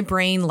my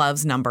brain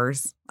loves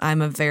numbers.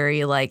 I'm a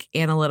very like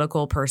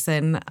analytical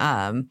person.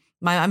 I'm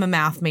a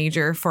math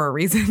major for a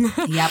reason.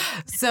 Yep.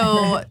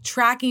 So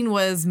tracking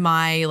was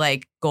my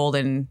like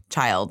golden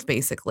child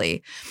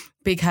basically,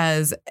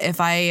 because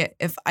if I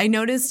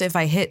noticed if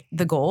I hit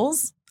the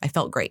goals, I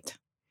felt great.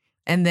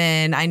 And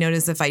then I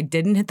noticed if I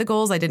didn't hit the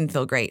goals, I didn't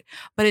feel great.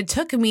 But it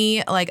took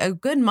me like a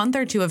good month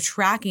or two of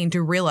tracking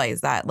to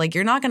realize that. Like,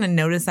 you're not going to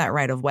notice that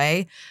right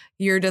away.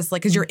 You're just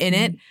like, because you're in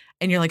it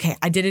and you're like, hey,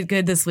 I did it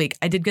good this week.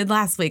 I did good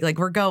last week. Like,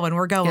 we're going.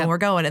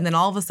 And then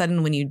all of a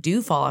sudden, when you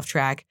do fall off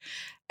track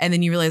and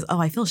then you realize,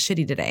 oh, I feel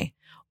shitty today.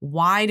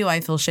 Why do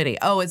I feel shitty?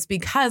 Oh, it's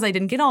because I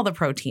didn't get all the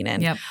protein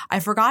in. Yep. I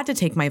forgot to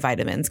take my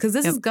vitamins, because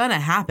this is going to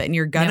happen.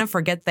 You're going to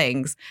forget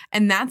things.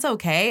 And that's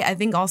okay. I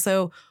think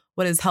also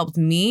what has helped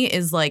me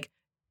is like,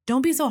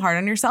 don't be so hard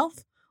on yourself.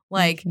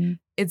 Like,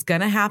 it's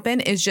going to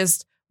happen. It's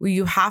just,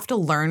 you have to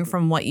learn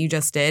from what you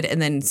just did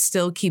and then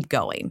still keep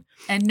going.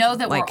 And know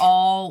that we're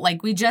all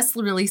like, we just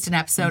released an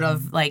episode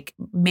of like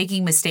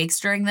making mistakes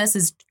during this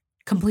is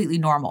completely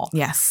normal.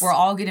 Yes. We're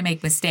all going to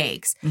make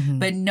mistakes,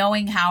 but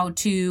knowing how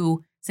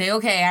to say,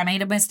 okay, I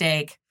made a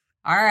mistake.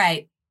 All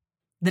right.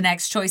 The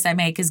next choice I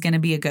make is going to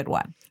be a good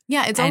one.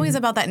 Yeah, it's always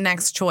about that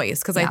next choice,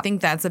 because I think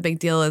that's a big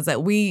deal is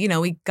that we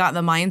got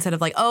the mindset of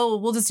like, oh,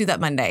 we'll just do that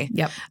Monday.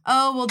 Yep.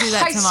 Oh, we'll do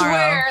that tomorrow.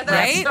 I swear,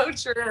 that's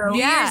right? so true.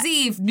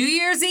 New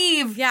Year's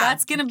Eve. Yeah.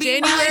 That's going to be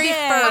January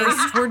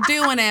 1st.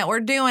 We're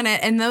doing it.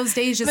 And those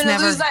days just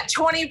never. lose that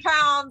 20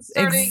 pounds.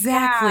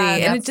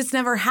 Exactly. And it just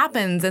never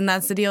happens. And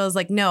that's the deal is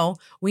like, no,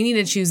 we need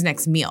to choose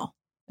next meal.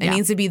 It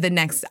needs to be the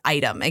next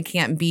item. It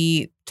can't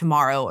be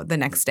tomorrow, the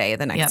next day,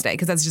 day,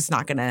 because that's just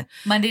not going to.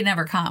 Monday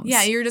never comes.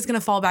 Yeah, you're just going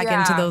to fall back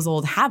into those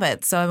old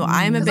habits. So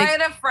I'm a big. I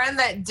had a friend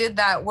that did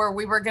that where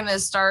we were going to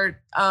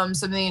start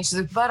something, and she's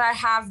like, but I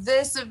have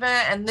this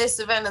event and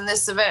this event and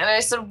this event. And I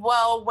said,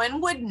 well,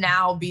 when would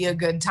now be a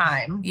good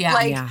time?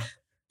 Yeah.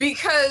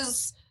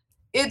 Because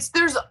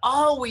there's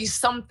always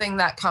something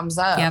that comes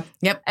up.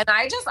 Yep. And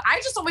I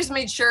just always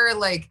made sure,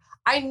 like,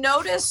 I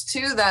noticed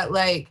too that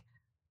like,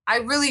 I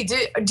really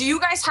did. Do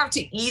you guys have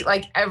to eat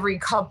like every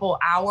couple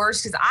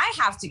hours? Because I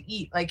have to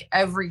eat like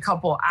every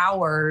couple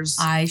hours.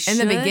 I should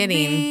in the beginning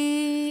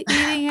be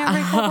eating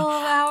every couple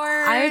of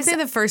hours. I would say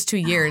the first 2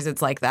 years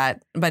it's like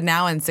that, but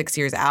now in 6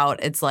 years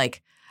out, it's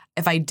like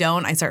if I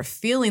don't, I start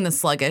feeling the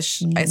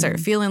sluggish. I start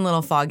feeling a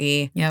little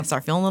foggy. I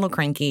start feeling a little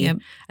cranky,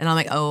 and I'm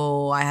like,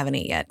 oh, I haven't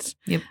ate yet.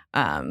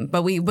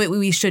 But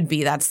we should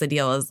be. That's the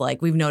deal. Is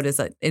like we've noticed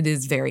that it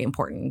is very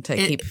important to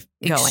keep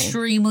going.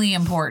 Extremely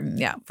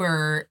important.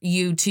 For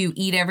you to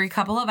eat every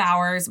couple of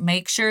hours.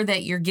 Make sure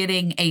that you're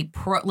getting eat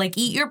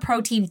your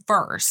protein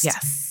first.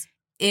 Yes.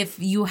 If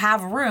you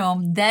have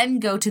room, then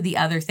go to the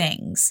other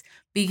things,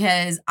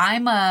 because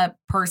I'm a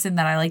person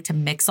that I like to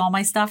mix all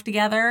my stuff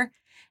together.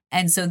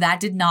 And so that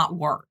did not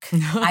work.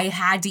 I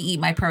had to eat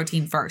my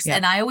protein first.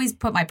 And I always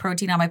put my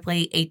protein on my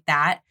plate, ate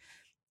that.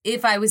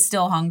 If I was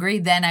still hungry,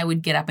 then I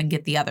would get up and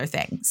get the other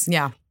things.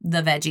 Yeah.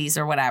 The veggies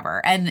or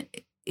whatever. And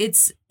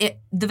the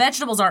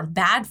vegetables aren't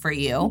bad for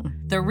you.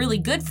 They're really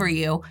good for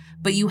you,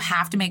 but you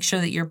have to make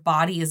sure that your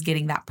body is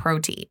getting that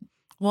protein.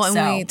 Well,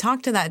 and we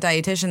talked to that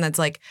dietitian that's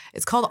like,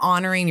 it's called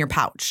honoring your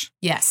pouch.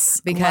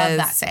 Yes. Because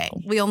love that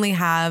saying. We only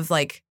have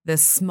like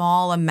this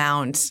small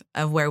amount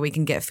of where we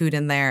can get food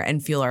in there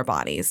and fuel our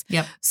bodies.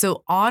 Yep.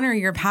 So honor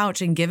your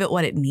pouch and give it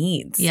what it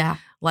needs. Yeah.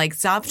 Like,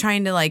 stop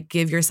trying to like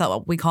give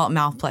yourself, we call it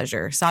mouth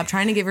pleasure. Stop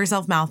trying to give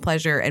yourself mouth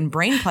pleasure and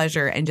brain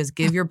pleasure and just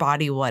give your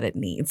body what it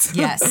needs.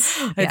 Yes.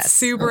 It's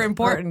super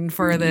important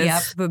for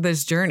this,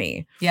 this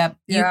journey. Yep.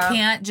 You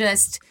can't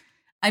just,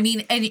 I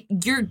mean, and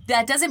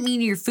that doesn't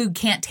mean your food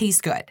can't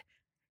taste good,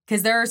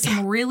 because there are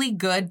some really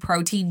good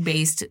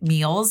protein-based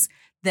meals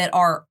that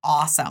are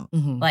awesome.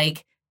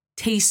 Like,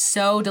 taste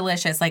so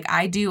delicious. Like,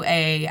 I do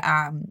a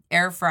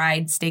air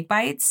fried steak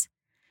bites.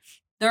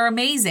 They're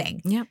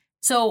amazing. Yep.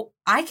 So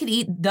I could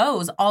eat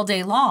those all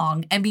day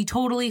long and be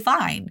totally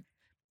fine.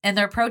 And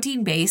they're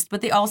protein based,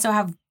 but they also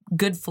have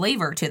good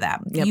flavor to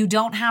them. Yep. You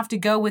don't have to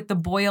go with the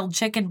boiled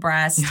chicken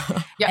breast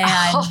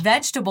and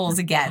vegetables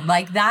again.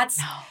 Like,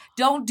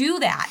 don't do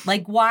that.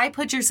 Like, why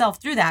put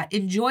yourself through that?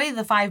 Enjoy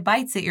the 5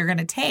 bites that you're going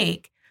to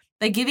take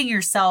by giving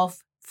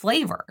yourself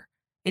flavor.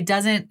 It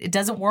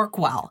doesn't work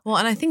well. Well,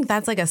 and I think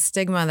that's like a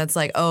stigma that's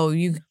like, oh,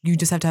 you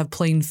just have to have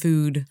plain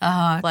food.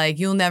 Like,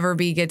 you'll never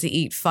get to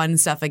eat fun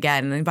stuff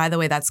again. And by the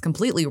way, that's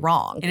completely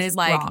wrong. It is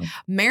like wrong.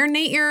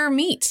 Marinate your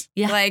meat.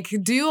 Yeah. Like,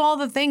 do all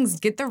the things,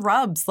 get the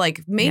rubs,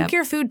 like make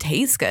your food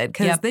taste good,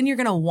 because then you're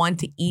going to want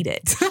to eat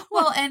it.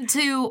 Well, and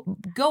to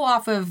go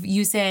off of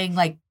you saying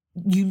like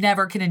you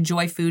never can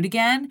enjoy food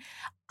again.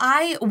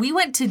 We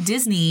went to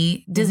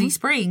Disney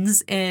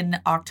Springs in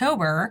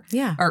October.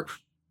 Yeah. Or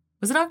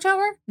was it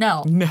October?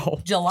 No.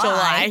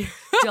 July.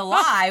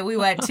 July, we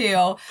went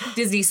to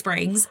Disney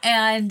Springs,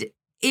 and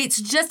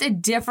it's just a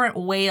different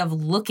way of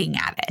looking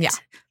at it. Yeah.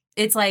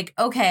 It's like,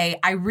 okay,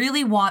 I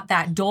really want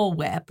that Dole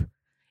Whip,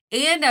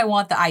 and I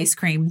want the ice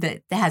cream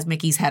that has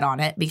Mickey's head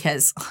on it,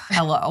 because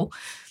hello.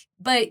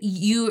 But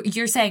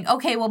you're saying,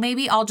 okay, well,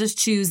 maybe I'll just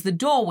choose the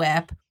Dole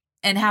Whip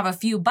and have a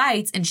few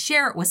bites and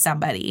share it with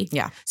somebody.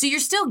 Yeah. So you're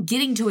still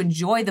getting to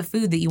enjoy the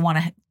food that you want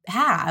to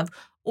have.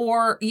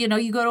 Or, you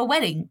go to a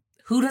wedding.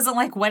 Who doesn't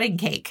like wedding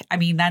cake? I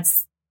mean,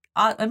 that's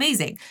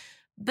amazing.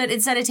 But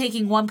instead of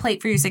taking one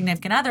plate for your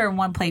significant other and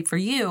one plate for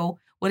you,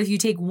 what if you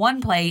take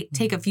one plate,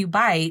 take a few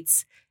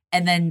bites,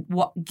 and then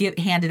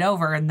hand it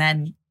over, and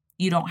then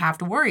you don't have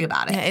to worry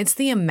about it? Yeah, it's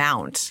the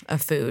amount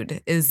of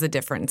food is the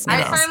difference now.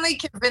 I finally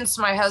convinced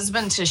my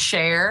husband to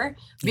share,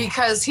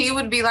 because he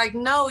would be like,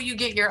 no, you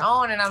get your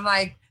own. And I'm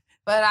like,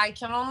 but I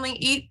can only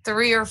eat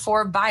 3 or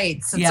 4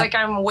 bites. It's like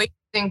I'm wasting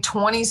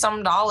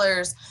 $20-some.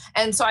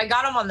 And so I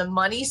got him on the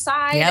money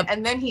side,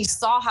 and then he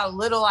saw how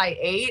little I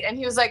ate, and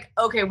he was like,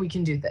 okay, we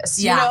can do this.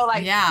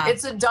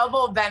 It's a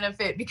double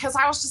benefit, because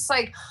I was just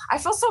like, I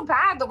feel so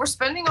bad that we're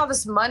spending all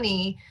this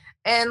money.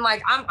 And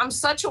like, I'm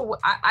such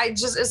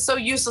it's so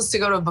useless to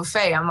go to a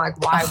buffet. I'm like,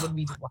 why would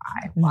we,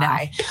 why? No.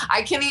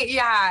 I can eat.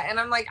 Yeah. And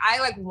I'm like, I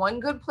like one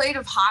good plate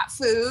of hot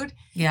food.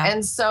 Yeah.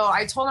 And so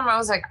I told him, I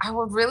was like, I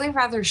would really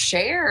rather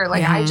share.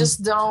 Like, I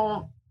just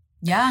don't.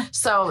 Yeah.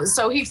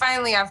 So he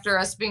finally, after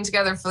us being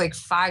together for like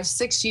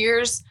 5-6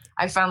 years,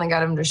 I finally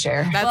got him to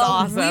share. That's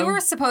awesome. We were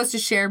supposed to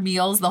share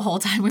meals the whole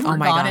time we were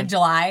gone in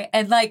July.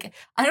 And like,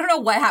 I don't know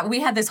what happened.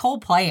 We had this whole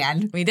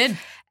plan. We did.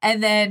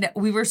 And then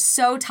we were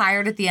so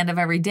tired at the end of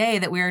every day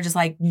that we were just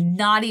like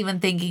not even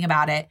thinking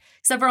about it.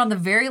 Except for on the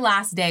very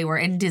last day, we're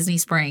in Disney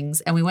Springs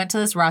and we went to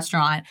this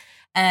restaurant.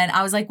 And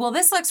I was like, well,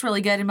 this looks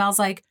really good. And Mel's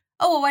like,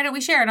 oh, well, why don't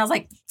we share? And I was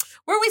like,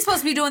 were we supposed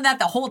to be doing that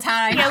the whole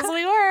time? Yes,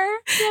 we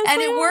were. And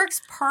it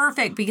works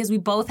perfect because we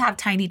both have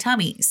tiny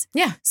tummies.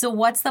 Yeah. So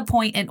what's the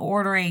point in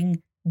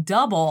ordering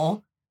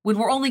double when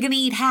we're only going to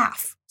eat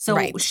half? So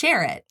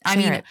share it.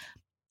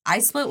 I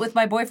split with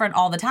my boyfriend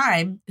all the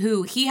time,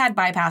 who he had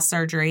bypass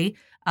surgery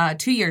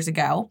 2 years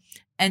ago.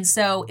 And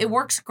so it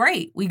works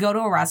great. We go to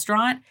a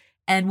restaurant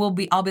and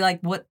I'll be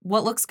like, what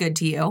looks good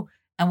to you?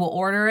 And we'll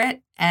order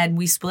it and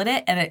we split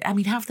it.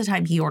 And half the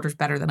time he orders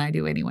better than I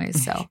do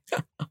anyways. So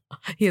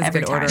he has a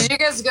good order. Did you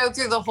guys go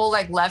through the whole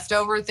like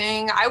leftover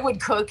thing? I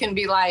would cook and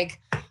be like,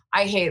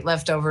 I hate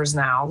leftovers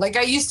now. Like,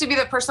 I used to be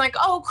that person like,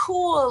 oh,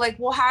 cool. Like,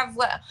 we'll have,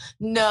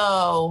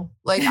 no,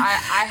 like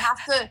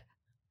I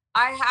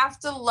have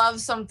to love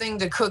something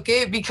to cook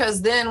it,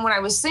 because then when I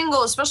was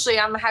single, especially,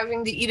 I'm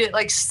having to eat it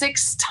like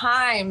 6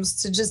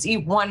 times to just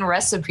eat one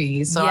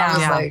recipe. So I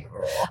was like,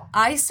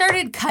 I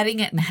started cutting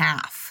it in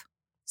half.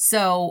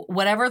 So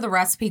whatever the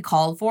recipe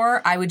called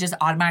for, I would just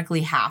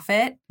automatically half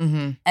it.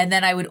 Mm-hmm. And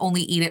then I would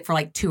only eat it for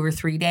like 2 or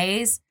 3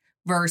 days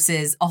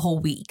versus a whole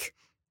week.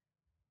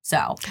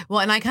 So.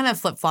 Well, and I kind of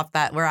flip-flopped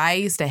that, where I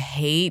used to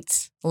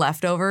hate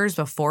leftovers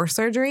before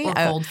surgery. Or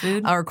cold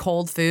food. Or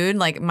cold food.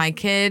 Like, my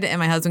kid and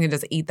my husband could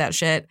just eat that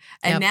shit.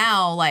 And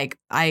now, like,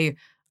 I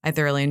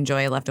thoroughly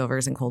enjoy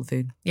leftovers and cold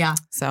food. Yeah.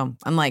 So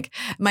I'm like,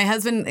 my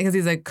husband, because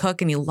he's a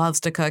cook and he loves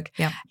to cook.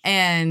 Yeah.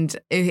 And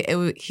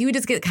he would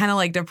just get kind of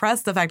like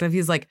depressed, the fact that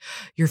he's like,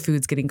 your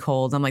food's getting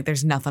cold. I'm like,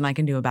 there's nothing I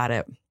can do about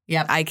it.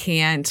 Yep. I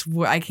can't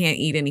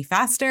eat any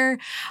faster.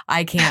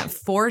 I can't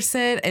force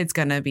it. It's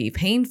going to be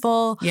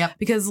painful. Yep.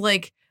 Because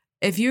like,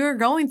 if you're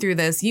going through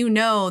this, you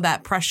know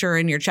that pressure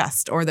in your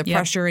chest or the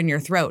pressure in your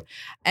throat.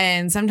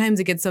 And sometimes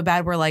it gets so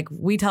bad where like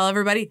we tell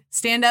everybody,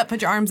 stand up,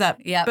 put your arms up.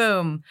 Yep.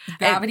 Boom.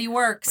 Gravity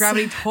works.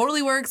 Gravity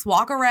totally works.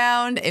 Walk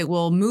around. It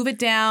will move it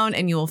down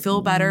and you will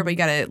feel better. But you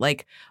got to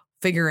like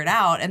figure it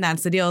out. And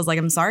that's the deal is like,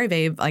 I'm sorry,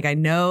 babe. Like, I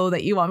know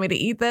that you want me to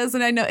eat this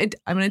and I know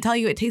I'm going to tell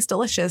you it tastes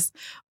delicious,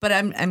 but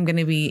I'm going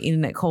to be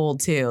eating it cold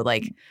too.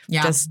 Like,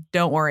 just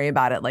don't worry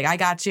about it. Like, I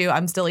got you.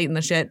 I'm still eating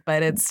the shit,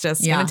 but it's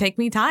just going to take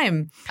me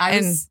time. Go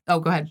ahead. I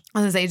was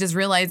going to say, just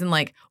realizing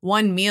like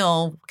one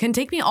meal can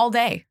take me all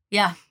day.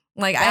 Yeah.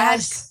 Like I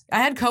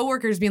had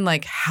coworkers being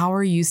like, how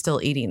are you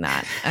still eating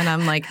that? And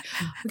I'm like,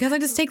 because I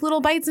just take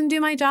little bites and do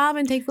my job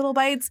and take little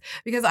bites,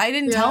 because I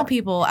didn't tell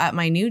people at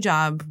my new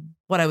job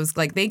what I was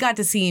like. They got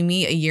to see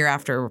me a year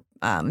after,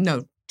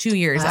 2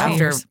 years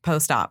after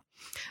post-op.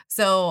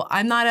 So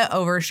I'm not an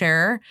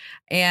oversharer,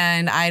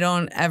 and I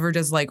don't ever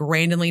just like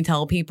randomly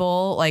tell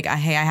people like,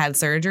 hey, I had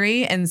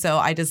surgery. And so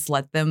I just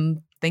let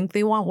them think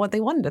they want what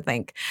they wanted to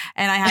think.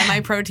 And I had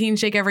my protein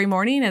shake every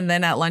morning. And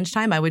then at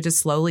lunchtime, I would just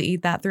slowly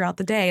eat that throughout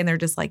the day. And they're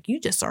just like, you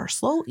just are a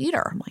slow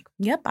eater. I'm like,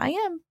 yep, I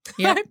am.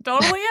 Yep. I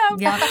totally am.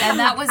 Yeah. And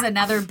that was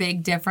another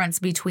big difference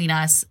between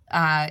us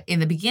in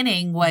the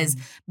beginning was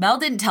Mel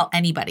didn't tell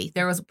anybody.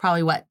 There was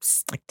probably like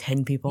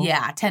 10 people.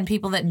 Yeah. 10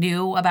 people that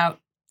knew about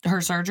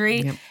her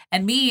surgery. Yep.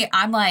 And me,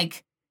 I'm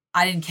like,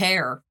 I didn't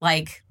care.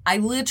 Like, I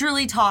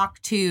literally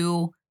talked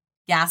to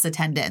gas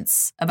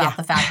attendants about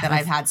the fact that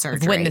I've had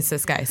surgery. I've witnessed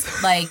this, guys.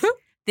 Like,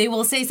 they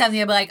will say something,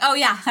 I'll be like, oh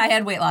yeah, I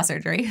had weight loss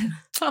surgery.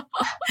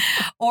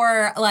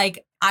 Or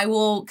like, I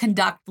will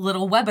conduct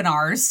little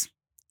webinars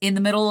in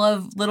the middle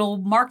of little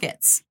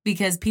markets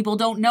because people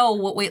don't know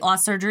what weight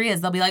loss surgery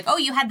is. They'll be like, oh,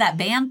 you had that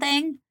band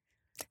thing?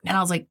 And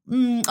I was like,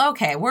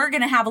 okay, we're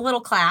going to have a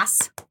little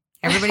class.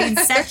 Everybody in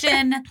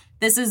session.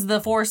 This is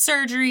the 4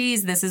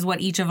 surgeries. This is what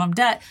each of them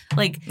does.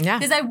 Like,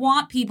 because I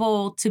want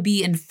people to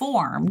be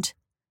informed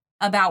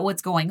about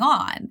what's going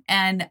on.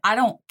 And I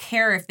don't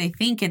care if they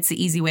think it's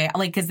the easy way.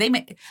 Like, because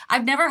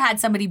I've never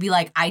had somebody be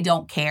like, I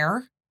don't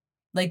care.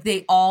 Like,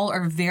 they all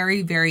are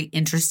very, very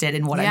interested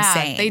in what I'm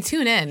saying. They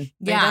tune in.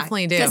 They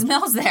definitely do. Because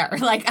Mel's there.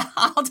 Like,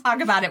 I'll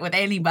talk about it with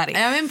anybody.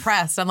 And I'm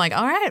impressed. I'm like,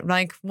 all right.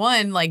 Like,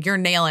 one, like, you're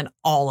nailing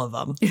all of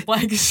them.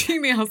 Like, she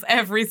nails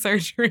every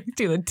surgery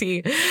to the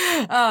T.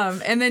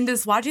 And then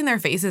just watching their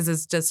faces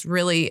is just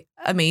really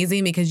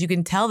amazing because you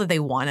can tell that they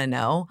want to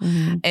know.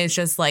 Mm-hmm. It's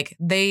just like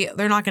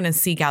they're not going to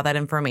seek out that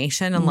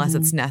information unless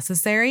it's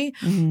necessary.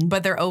 Mm-hmm.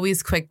 But they're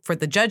always quick for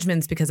the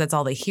judgments because that's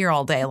all they hear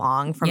all day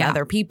long from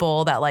other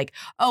people that like,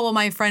 oh, well,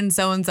 my friend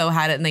so-and-so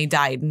had it and they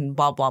died and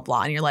blah, blah,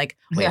 blah. And you're like,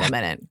 wait a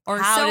minute. Or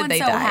how so-and-so did they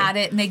die? Had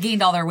it and they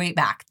gained all their weight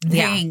back.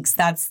 Thanks.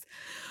 That's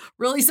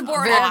really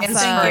supportive. Very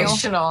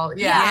inspirational.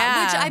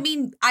 Yeah. Which, I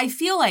mean, I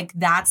feel like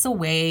that's a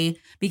way,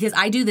 because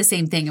I do the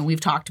same thing and we've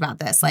talked about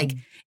this. Like,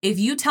 if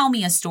you tell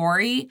me a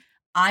story,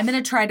 I'm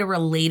going to try to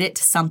relate it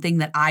to something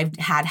that I've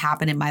had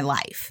happen in my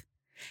life.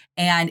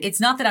 And it's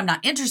not that I'm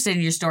not interested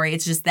in your story.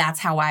 It's just that's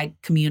how I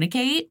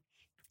communicate.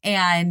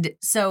 And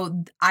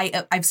so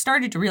I've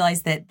started to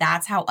realize that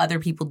that's how other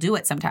people do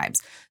it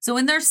sometimes. So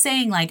when they're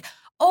saying like,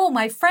 oh,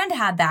 my friend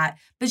had that,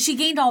 but she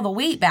gained all the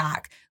weight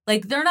back.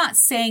 Like, they're not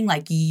saying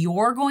like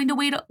you're going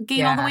to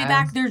gain all the weight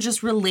back. They're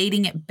just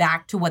relating it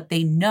back to what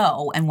they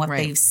know and what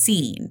they've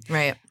seen.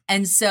 Right.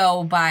 And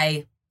so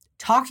by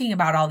talking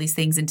about all these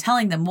things and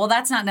telling them, well,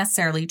 that's not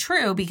necessarily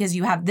true because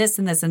you have this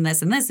and this and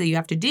this and this that you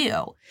have to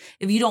do.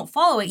 If you don't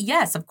follow it,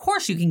 yes, of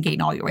course you can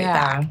gain all your weight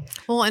back.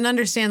 Well, and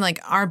understand like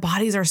our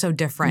bodies are so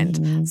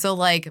different. Mm-hmm. So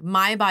like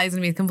my body's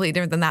gonna be completely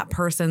different than that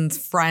person's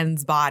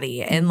friend's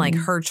body and like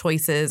her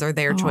choices or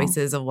their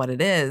choices of what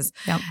it is.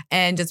 Yep.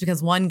 And just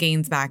because one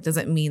gains back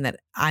doesn't mean that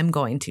I'm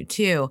going to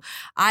too.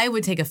 I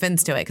would take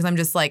offense to it because I'm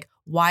just like,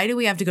 why do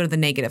we have to go to the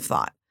negative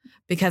thought?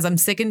 Because I'm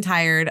sick and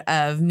tired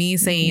of me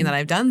saying that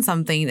I've done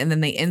something and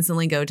then they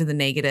instantly go to the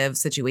negative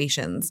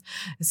situations.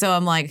 So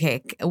I'm like,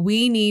 okay,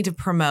 we need to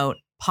promote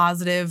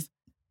positive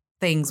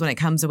things when it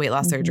comes to weight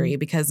loss surgery,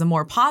 because the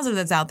more positive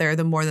that's out there,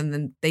 the more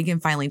than they can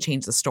finally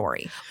change the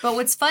story. But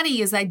what's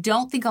funny is I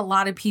don't think a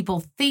lot of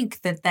people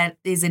think that that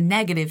is a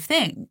negative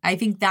thing. I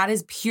think that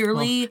is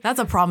purely...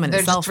 that's a problem in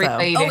itself, though.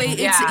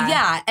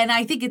 And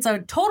I think it's a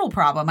total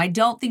problem. I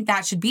don't think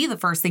that should be the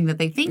first thing that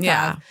they think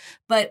of.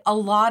 But a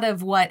lot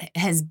of what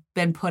has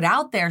been put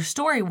out there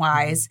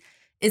story-wise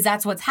is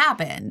that's what's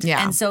happened.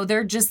 Yeah. And so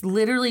they're just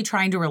literally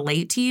trying to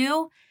relate to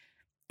you.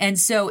 And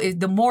so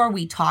the more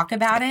we talk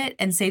about it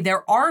and say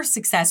there are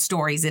success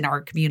stories in our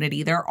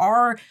community, there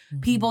are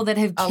people that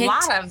have kicked. A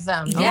lot of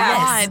them.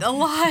 Yes. A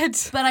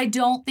lot. But I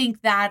don't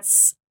think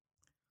that's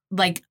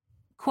like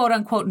quote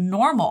unquote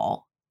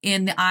normal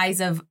in the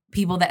eyes of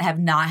people that have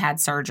not had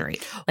surgery.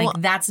 Like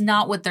that's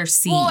not what they're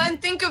seeing. Well, and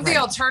think of the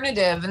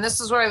alternative. And this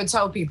is what I would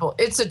tell people.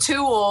 It's a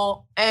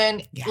tool.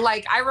 And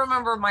like, I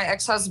remember my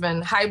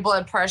ex-husband, high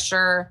blood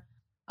pressure,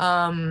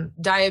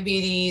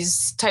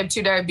 diabetes, type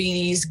 2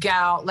 diabetes,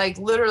 gout, like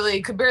literally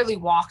could barely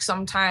walk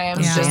sometimes,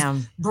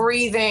 just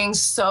breathing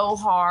so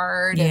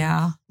hard.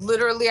 And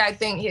literally, I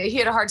think he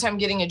had a hard time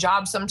getting a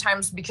job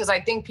sometimes because I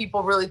think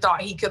people really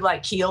thought he could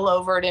like keel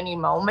over at any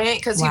moment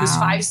because he was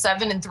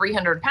 5'7" and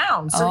 300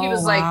 pounds. So he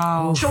was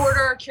like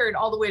shorter, carried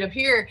all the weight up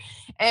here.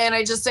 And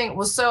I just think,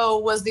 was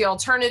the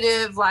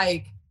alternative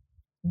like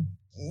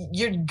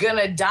you're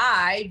gonna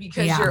die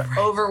because you're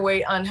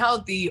overweight,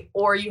 unhealthy,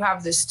 or you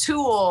have this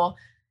tool.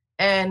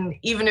 And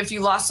even if you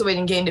lost the weight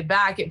and gained it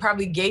back, it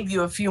probably gave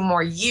you a few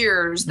more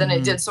years than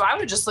it did. So I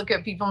would just look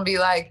at people and be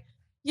like,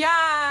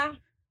 yeah,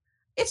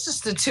 it's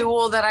just a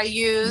tool that I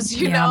use,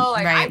 you know,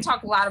 like I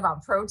talk a lot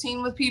about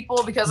protein with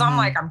people because I'm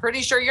like, I'm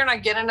pretty sure you're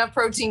not getting enough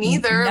protein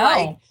either. No.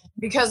 Like,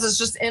 because it's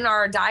just in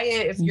our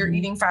diet. If you're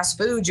eating fast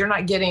food, you're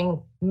not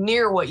getting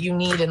near what you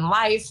need in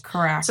life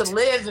to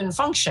live and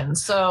function.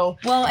 So,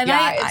 well, and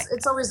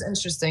it's always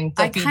interesting.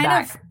 I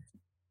kind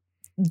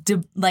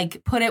of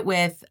like put it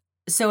with,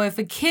 so if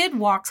a kid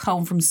walks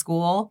home from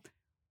school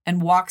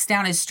and walks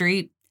down his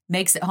street,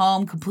 makes it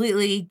home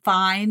completely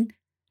fine,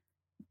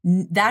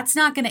 that's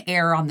not going to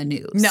air on the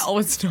news. No,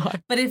 it's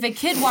not. But if a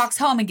kid walks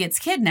home and gets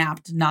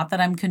kidnapped, not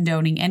that I'm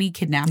condoning any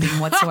kidnapping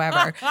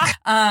whatsoever,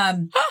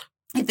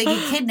 if they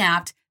get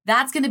kidnapped,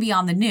 that's going to be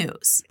on the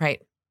news.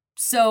 Right.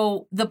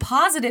 So the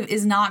positive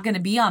is not going to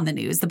be on the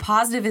news. The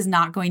positive is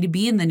not going to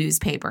be in the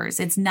newspapers.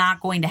 It's not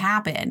going to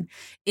happen.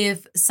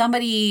 If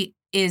somebody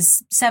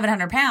is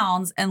 700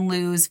 pounds and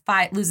loses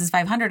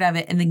 500 of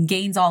it and then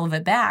gains all of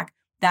it back,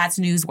 that's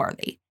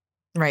newsworthy.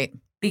 Right.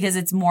 Because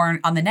it's more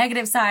on the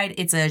negative side.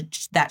 It's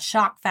that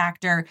shock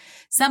factor.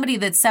 Somebody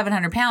that's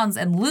 700 pounds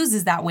and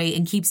loses that weight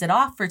and keeps it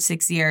off for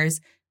 6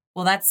 years,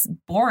 well, that's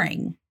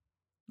boring.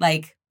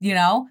 Like, you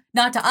know,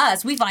 not to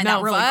us. We find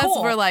that really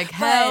cool. We're like,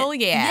 hell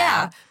yeah.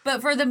 Yeah.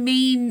 But for the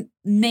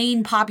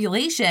main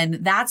population,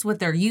 that's what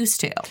they're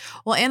used to.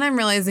 Well, and I'm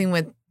realizing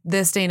with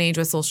this day and age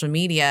with social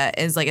media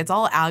is like, it's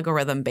all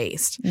algorithm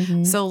based.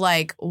 So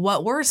like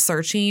what we're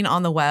searching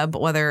on the web,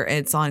 whether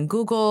it's on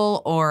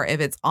Google or if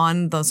it's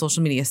on the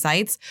social media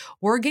sites,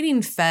 we're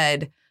getting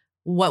fed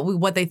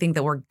what they think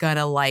that we're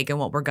gonna like and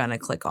what we're gonna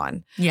click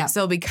on. Yeah.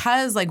 So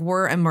because like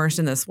we're immersed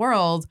in this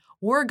world,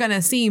 we're going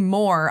to see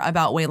more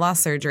about weight loss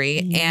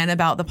surgery and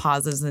about the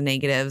positives and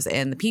negatives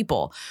and the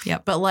people.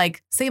 Yep. But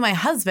like, say my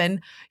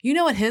husband, you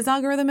know what his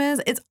algorithm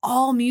is? It's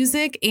all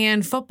music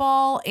and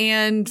football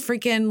and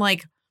freaking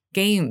like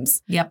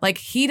games. Yep. Like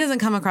he doesn't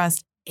come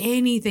across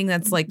anything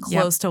that's like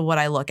close to what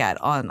I look at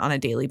on a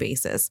daily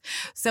basis.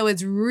 So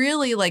it's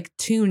really like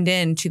tuned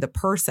in to the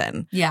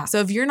person. Yeah. So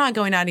if you're not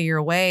going out of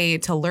your way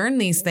to learn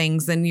these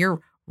things, then you're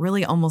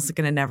really almost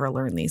going to never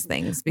learn these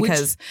things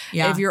because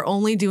if you're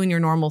only doing your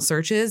normal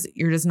searches,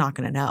 you're just not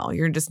going to know.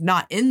 You're just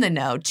not in the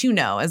know to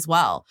know as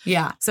well.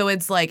 Yeah. So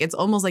it's like, it's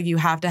almost like you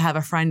have to have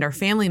a friend or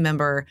family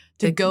member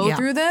to go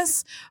through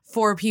this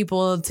for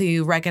people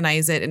to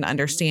recognize it and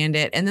understand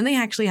it. And then they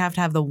actually have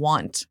to have the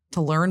want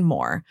to learn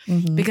more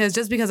because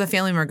just because a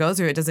family member goes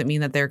through it doesn't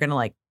mean that they're going to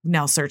like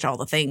now search all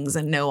the things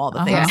and know all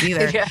the things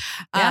either.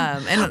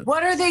 And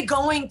what are they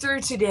going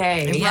through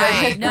today?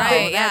 Right. No,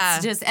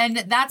 that's just, and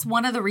that's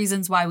one of the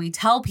reasons why we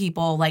tell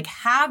people like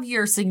have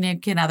your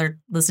significant other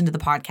listen to the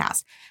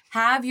podcast.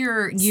 Have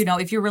your, you know,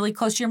 if you're really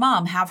close to your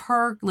mom, have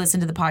her listen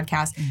to the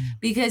podcast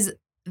because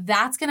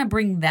that's going to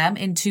bring them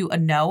into a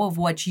know of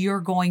what you're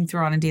going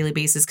through on a daily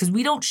basis because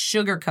we don't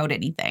sugarcoat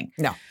anything.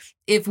 No.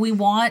 If we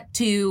want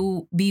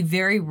to be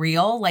very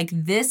real, like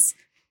this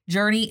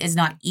journey is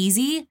not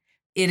easy.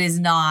 It is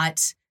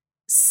not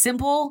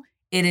simple.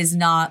 It is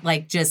not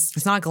like just...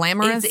 It's not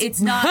glamorous.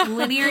 It's not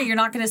linear. You're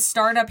not going to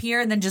start up here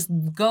and then just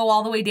go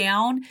all the way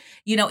down.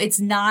 You know, it's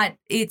not...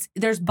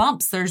 There's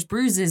bumps. There's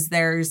bruises.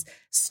 There's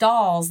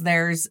stalls.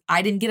 There's,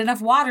 I didn't get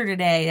enough water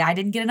today. I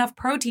didn't get enough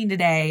protein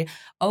today.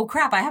 Oh,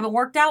 crap. I haven't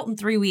worked out in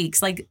 3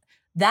 weeks. Like,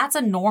 that's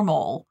a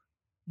normal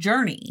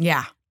journey.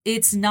 Yeah.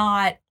 It's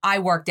not, I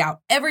worked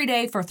out every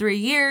day for 3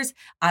 years.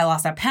 I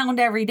lost a pound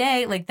every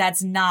day. Like,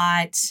 that's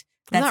not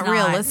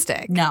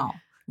realistic. No.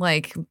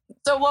 Like...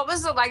 So what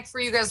was it like for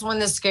you guys when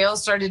the scale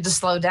started to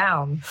slow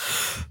down?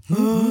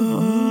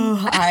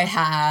 I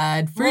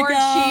had more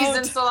cheese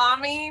and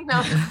salami.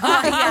 No.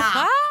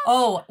 Yeah.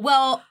 Oh,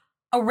 well,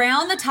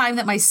 around the time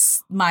that my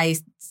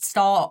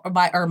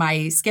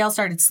scale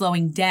started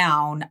slowing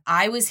down,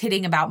 I was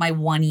hitting about my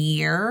 1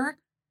 year.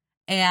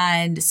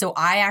 And so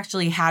I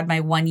actually had my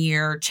 1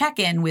 year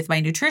check-in with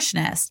my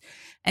nutritionist.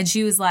 And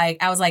she was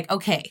like, I was like,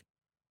 okay,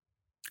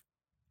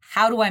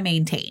 how do I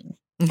maintain?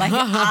 Like,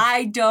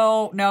 I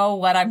don't know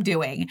what I'm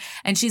doing.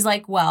 And she's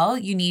like, well,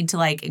 you need to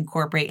like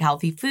incorporate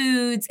healthy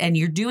foods and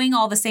you're doing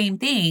all the same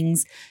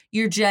things.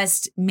 You're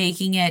just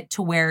making it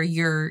to where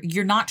you're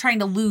not trying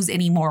to lose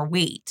any more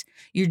weight.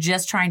 You're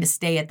just trying to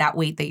stay at that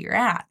weight that you're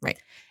at. Right.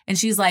 And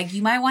she's like,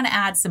 you might want to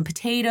add some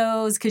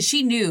potatoes because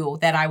she knew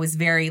that I was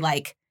very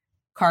like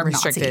carb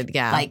restricted. Nazi,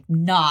 Yeah. like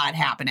not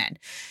happening.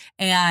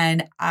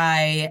 And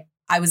I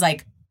was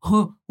like,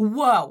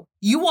 whoa,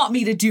 you want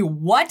me to do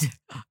what?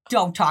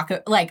 Don't talk.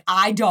 Like,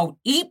 I don't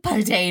eat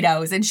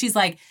potatoes. And she's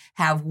like,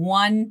 have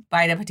one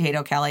bite of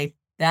potato, Kelly.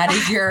 That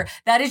is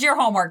your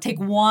homework.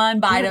 Take one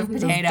bite of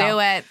potato. Do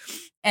it.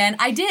 And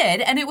I did.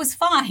 And it was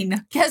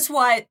fine. Guess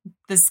what?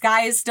 The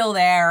sky is still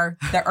there.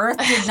 The earth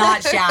did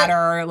not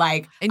shatter.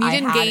 Like, and you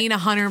didn't gain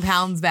 100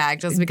 pounds back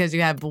just because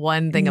you have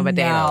one thing of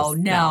potatoes.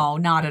 No,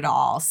 not at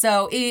all.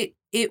 So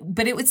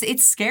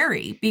it's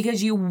scary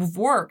because you've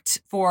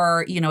worked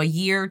for, a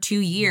year, 2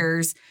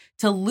 years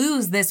to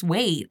lose this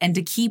weight and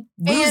to keep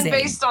losing. And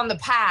based on the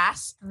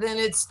past, then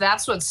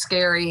that's what's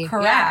scary.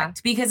 Correct. Yeah.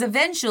 Because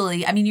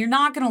eventually, I mean, you're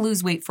not going to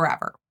lose weight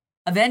forever.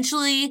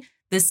 Eventually,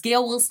 the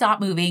scale will stop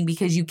moving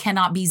because you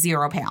cannot be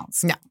 0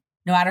 pounds.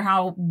 No matter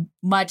how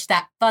much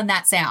fun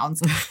that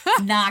sounds,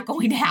 it's not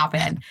going to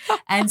happen.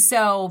 And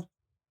so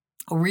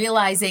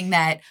realizing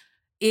that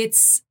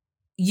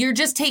you're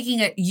just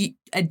taking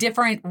a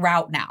different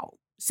route now.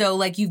 So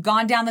like you've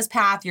gone down this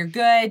path, you're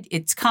good,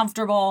 it's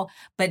comfortable,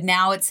 but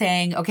now it's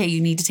saying, okay,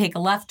 you need to take a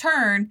left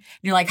turn. And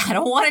you're like, I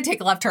don't want to take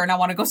a left turn. I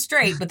want to go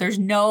straight, but there's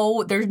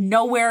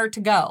nowhere to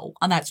go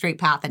on that straight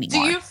path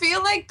anymore. Do you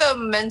feel like the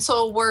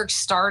mental work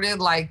started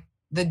like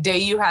the day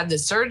you had the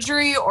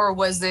surgery, or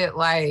was it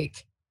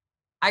like,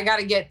 I got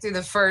to get through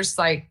the first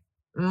like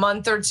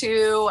month or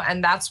two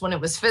and that's when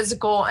it was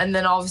physical, and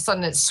then all of a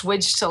sudden it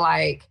switched to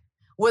like,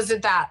 was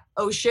it that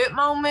oh shit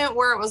moment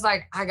where it was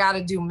like, I got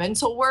to do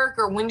mental work?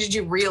 Or when did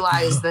you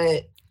realize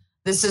that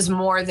this is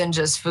more than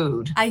just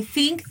food? I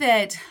think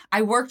that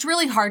I worked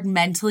really hard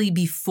mentally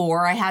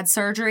before I had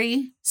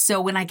surgery.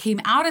 So when I came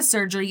out of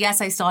surgery, yes,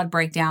 I still had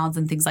breakdowns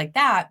and things like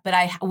that, but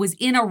I was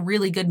in a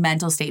really good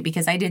mental state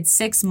because I did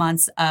 6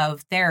 months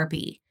of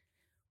therapy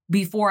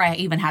before I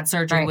even had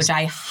surgery, Right. which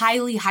I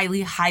highly,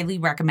 highly, highly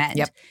recommend.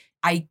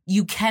 Yep.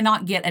 You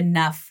cannot get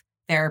enough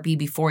therapy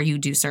before you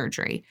do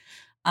surgery.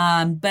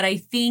 But I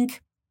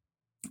think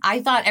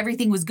I thought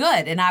everything was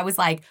good. And I was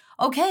like,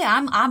 okay,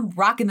 I'm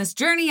rocking this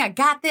journey. I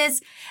got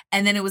this.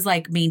 And then it was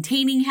like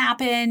maintaining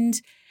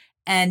happened.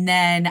 And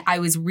then I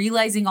was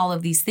realizing all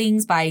of these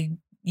things by,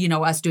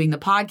 us doing the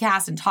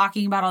podcast and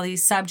talking about all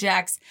these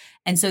subjects.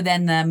 And so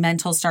then the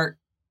mental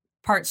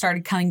part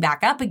started coming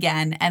back up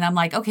again. And I'm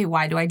like, okay,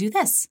 why do I do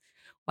this?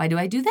 Why do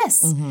I do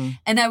this? Mm-hmm.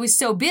 And I was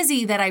so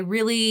busy that I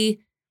really,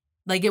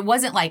 it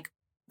wasn't like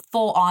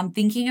full on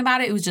thinking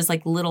about it. It was just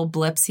like little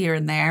blips here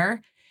and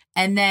there.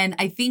 And then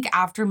I think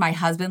after my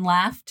husband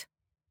left,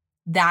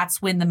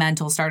 that's when the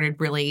mental started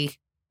really,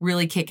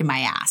 really kicking my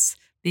ass.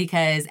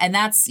 And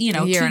that's, 2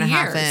 years. Year and a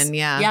half in,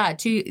 yeah. Yeah,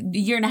 2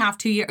 year and a half,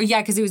 2 years.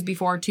 Yeah, because it was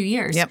before 2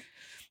 years. Yep.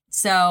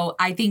 So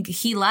I think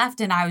he left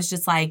and I was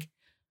just like,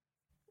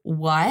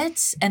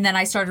 what? And then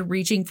I started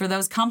reaching for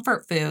those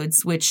comfort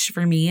foods, which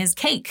for me is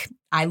cake.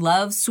 I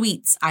love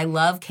sweets. I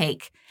love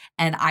cake.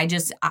 And I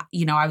just, I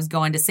was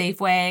going to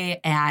Safeway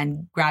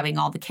and grabbing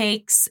all the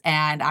cakes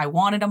and I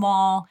wanted them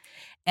all.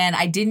 And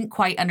I didn't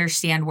quite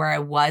understand where I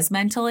was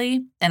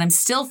mentally. And I'm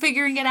still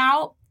figuring it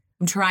out.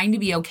 I'm trying to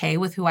be okay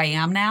with who I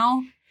am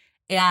now.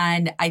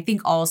 And I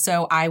think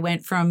also I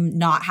went from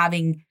not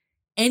having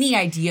any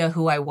idea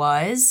who I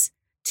was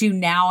to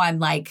now I'm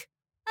like,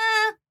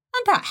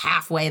 I'm about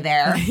halfway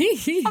there.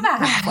 I'm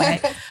about halfway.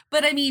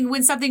 But I mean,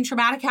 when something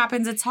traumatic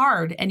happens, it's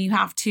hard. And you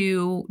have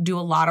to do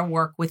a lot of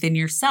work within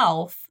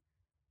yourself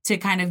to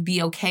kind of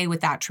be okay with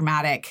that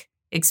traumatic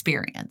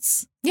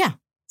experience. Yeah.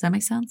 Does that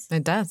make sense?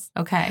 It does.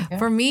 Okay.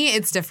 For me,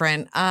 it's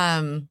different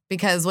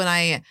because when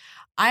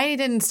I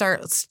didn't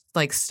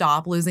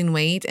stop losing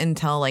weight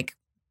until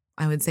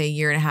I would say 1.5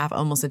 years,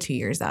 almost 2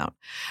 years out.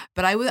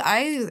 But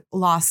I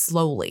lost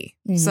slowly.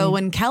 Mm-hmm. So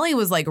when Kelly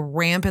was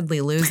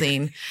rampantly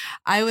losing,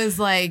 I was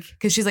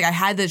because she's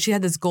she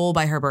had this goal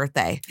by her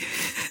birthday.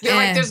 You're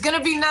there's going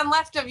to be none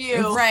left of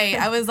you. Right.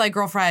 I was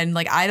girlfriend,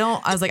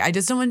 I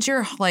just don't want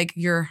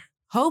your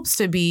hopes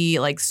to be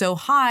so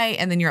high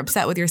and then you're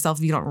upset with yourself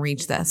if you don't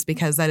reach this,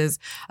 because that is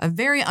a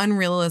very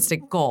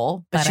unrealistic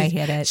goal. But I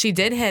hit it. She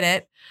did hit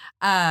it.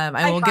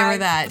 I will give her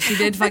that. She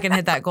did fucking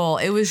hit that goal.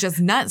 It was just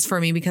nuts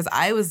for me because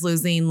I was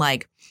losing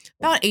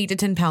about 8 to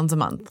 10 pounds a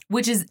month,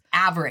 which is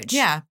average.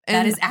 Yeah.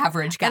 That is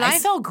average, guys. And I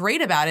felt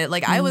great about it.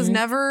 I was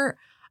never,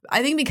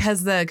 I think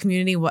because the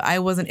community, I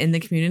wasn't in the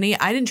community,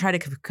 I didn't try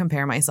to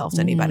compare myself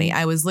to anybody.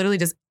 I was literally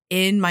just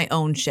in my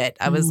own shit.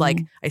 I was I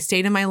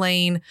stayed in my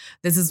lane.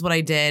 This is what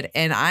I did.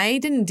 And I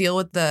didn't deal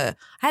with I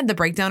had the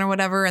breakdown or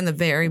whatever in the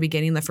very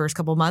beginning, the first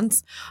couple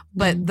months,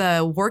 but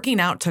the working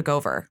out took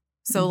over.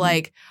 So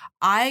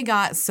I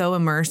got so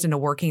immersed into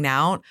working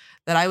out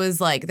that I was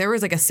there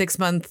was a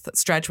 6-month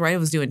stretch where I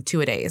was doing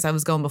 2 a days. I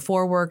was going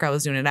before work. I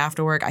was doing it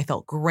after work. I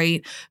felt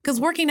great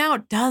because working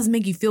out does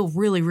make you feel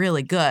really,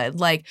 really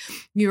good.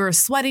 You're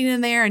sweating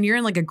in there and you're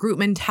in a group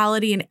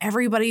mentality and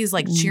everybody's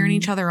cheering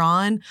each other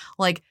on.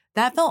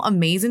 That felt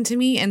amazing to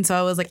me. And so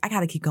I was I got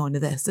to keep going to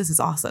this. This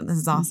is awesome. This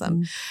is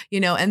awesome.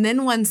 And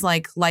then once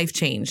life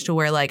changed to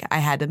where I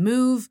had to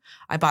move,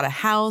 I bought a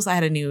house, I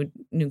had a new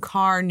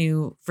car,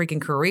 new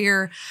freaking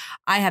career.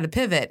 I had to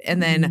pivot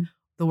and then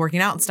the working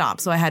out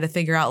stopped. So I had to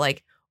figure out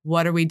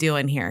what are we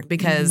doing here?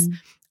 Because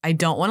I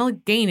don't want to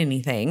gain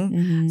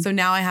anything. So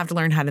now I have to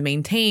learn how to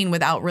maintain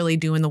without really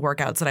doing the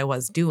workouts that I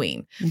was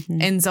doing.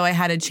 And so I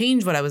had to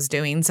change what I was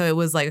doing. So it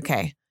was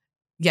okay.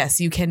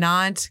 Yes, you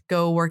cannot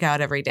go work out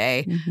every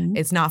day.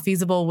 It's not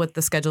feasible with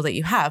the schedule that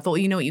you have. But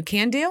you know what you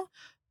can do?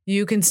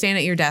 You can stand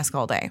at your desk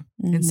all day.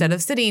 Instead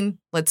of sitting,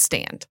 let's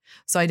stand.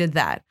 So I did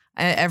that.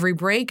 Every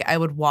break, I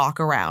would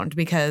walk around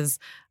because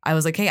I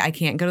was hey, I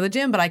can't go to the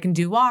gym, but I can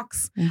do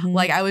walks.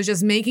 I was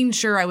just making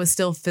sure I was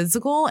still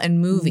physical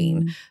and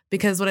moving.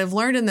 Because what I've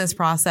learned in this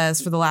process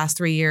for the last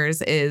 3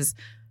 years is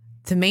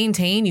to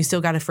maintain, you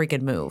still got to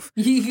freaking move.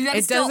 You got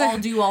to still all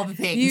do all the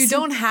things. You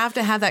don't have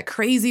to have that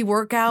crazy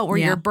workout where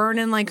you're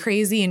burning like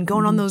crazy and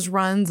going on those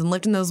runs and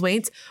lifting those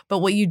weights. But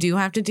what you do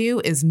have to do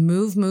is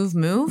move.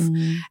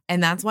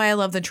 And that's why I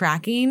love the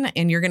tracking.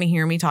 And you're going to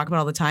hear me talk about it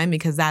all the time,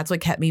 because that's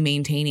what kept me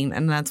maintaining.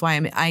 And that's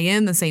why I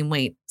am the same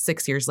weight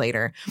 6 years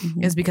later,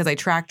 is because I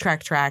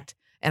tracked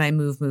and I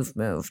moved.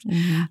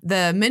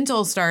 The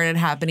mental started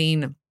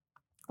happening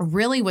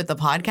really with the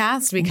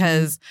podcast,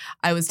 because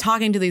I was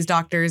talking to these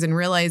doctors and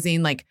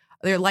realizing like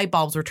their light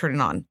bulbs were turning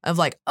on of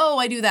like, oh,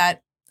 I do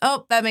that.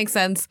 Oh, that makes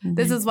sense.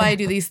 This is why I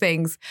do these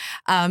things.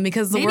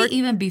 Because the maybe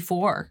even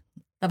before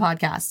the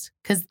podcast,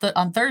 because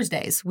on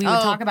Thursdays we would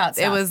talk about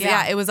stuff. It was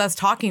it was us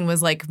talking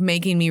was like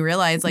making me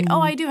realize like,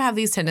 oh, I do have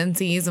these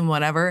tendencies and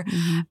whatever.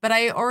 But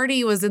I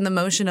already was in the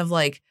motion of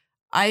like,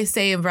 I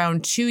say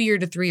around 2 year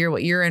to 3 year,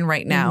 what you're in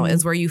right now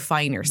is where you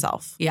find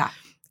yourself. Yeah.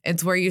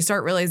 It's where you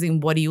start realizing,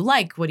 what do you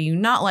like? What do you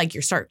not like?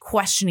 You start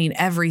questioning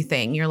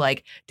everything. You're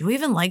like, do I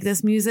even like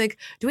this music?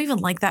 Do I even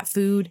like that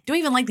food? Do I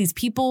even like these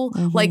people?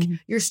 Like,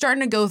 you're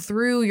starting to go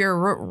through your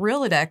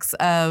Rolodex.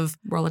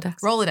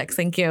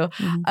 Thank you.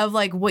 Of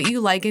like what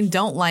you like and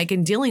don't like,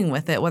 and dealing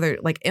with it. Whether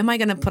like, am I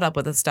going to put up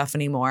with this stuff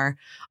anymore?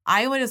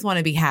 I would just want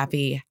to be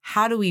happy.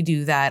 How do we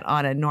do that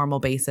on a normal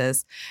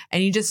basis?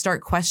 And you just start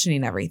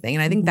questioning everything.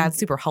 And I think that's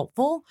super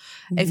helpful.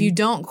 If you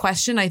don't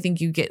question, I think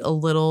you get a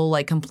little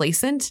like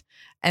complacent.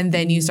 And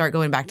then you start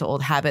going back to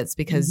old habits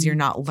because you're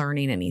not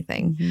learning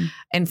anything.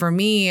 And for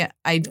me,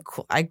 I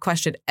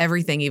questioned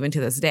everything even to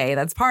this day.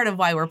 That's part of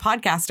why we're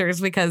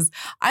podcasters, because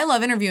I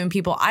love interviewing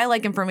people. I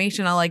like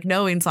information. I like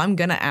knowing. So I'm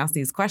going to ask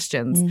these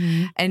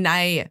questions. And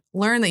I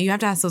learned that you have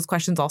to ask those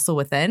questions also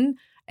within,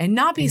 and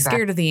not be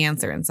scared of the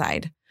answer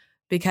inside.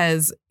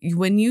 Because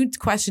when you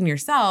question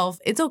yourself,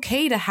 it's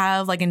okay to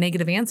have like a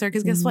negative answer,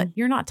 because guess what?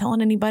 You're not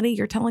telling anybody.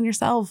 You're telling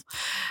yourself.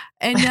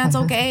 And that's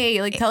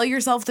okay. Like, tell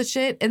yourself the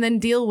shit and then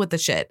deal with the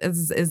shit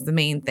is the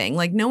main thing.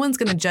 Like, no one's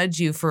going to judge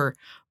you for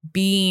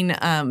being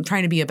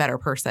trying to be a better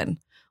person.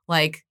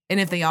 Like, and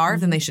if they are,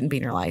 then they shouldn't be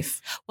in your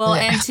life. Well,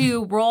 and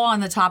to roll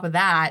on the top of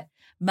that,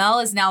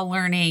 Mel is now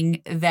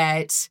learning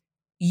that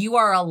you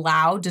are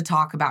allowed to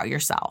talk about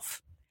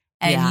yourself,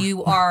 and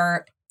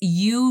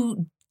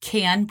you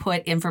can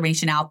put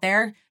information out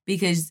there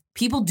because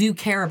people do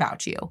care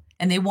about you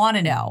and they want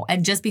to know.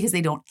 And just because they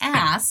don't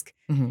ask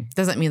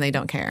doesn't mean they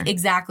don't care.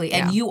 Exactly.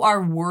 And you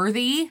are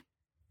worthy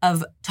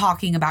of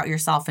talking about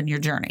yourself and your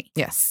journey.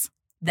 Yes.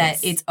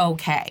 That it's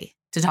okay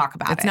to talk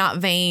about it. It's not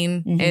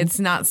vain. It's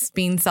not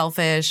being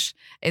selfish.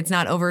 It's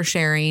not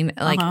oversharing.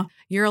 Like,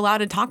 you're allowed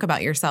to talk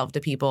about yourself to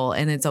people,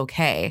 and it's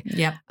okay.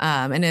 Yep.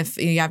 And if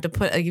you have to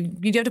put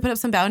up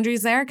some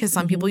boundaries there, because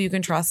some people you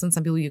can trust and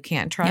some people you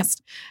can't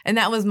trust. And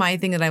that was my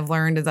thing that I've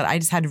learned, is that I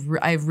just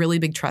I have really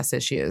big trust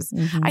issues.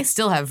 I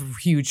still have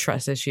huge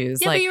trust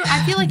issues. Yeah, like, but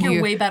I feel like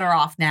you're way better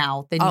off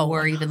now than you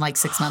were even like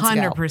 6 months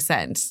ago.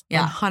 100%.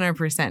 Yeah.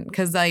 100%.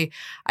 Because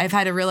I've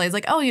had to realize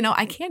like, oh,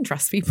 I can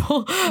trust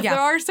people. There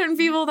are certain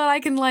people that I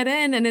can let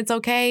in, and it's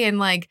okay. And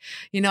like,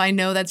 I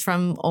know that's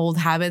from old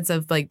habits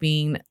of like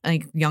being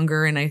like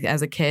younger and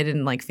as a kid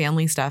and like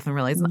family stuff, and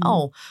realizing,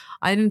 oh,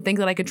 I didn't think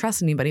that I could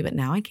trust anybody, but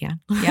now I can.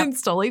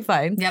 It's totally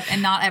fine. Yep.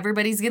 And not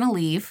everybody's going to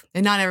leave.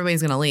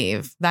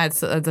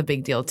 That's a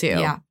big deal too.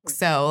 Yeah.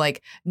 So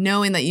like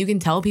knowing that you can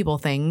tell people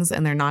things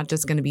and they're not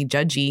just going to be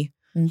judgy,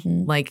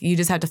 like you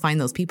just have to find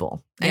those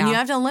people, and you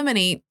have to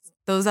eliminate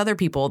those other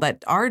people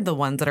that are the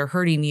ones that are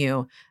hurting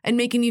you and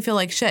making you feel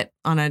like shit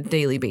on a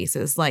daily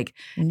basis. Like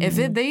if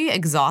they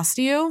exhaust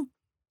you,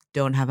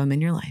 don't have them in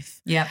your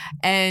life. Yep.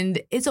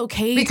 And it's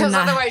okay. Because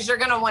otherwise you're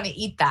going to want to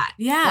eat that.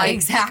 Yeah, like,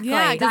 exactly.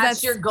 Yeah,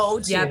 that's your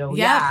go-to. Yep.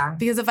 Yeah.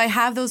 Because if I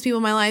have those people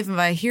in my life, if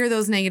I hear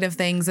those negative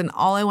things, and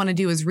all I want to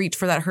do is reach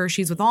for that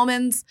Hershey's with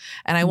almonds,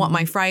 and I want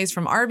my fries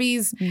from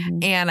Arby's,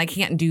 and I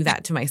can't do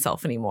that to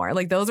myself anymore.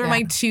 Like those are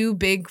my two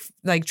big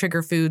like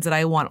trigger foods that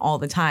I want all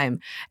the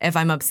time. If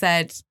I'm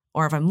upset,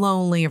 or if I'm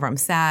lonely, or if I'm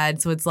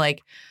sad. So it's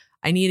like,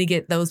 I need to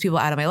get those people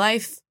out of my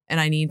life, and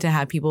I need to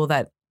have people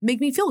that make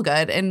me feel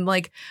good, and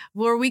like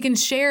where we can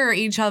share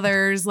each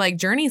other's like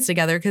journeys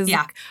together. Because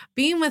like,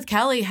 being with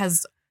Kelly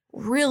has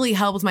really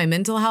helped my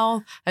mental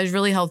health, has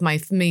really helped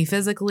me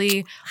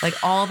physically, like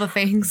all the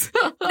things.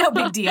 No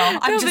big deal.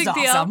 I'm just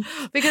awesome.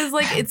 Because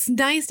like it's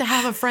nice to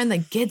have a friend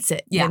that gets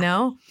it, you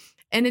know?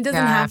 And it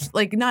doesn't have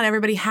like, not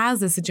everybody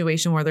has a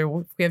situation where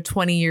we have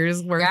 20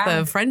 years worth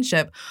of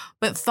friendship,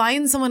 but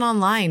find someone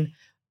online,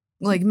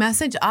 like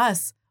message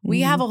us.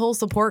 We have a whole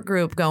support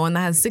group going that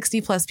has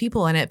 60 plus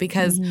people in it,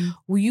 because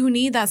you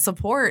need that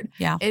support.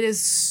 Yeah. It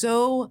is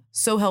so,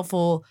 so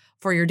helpful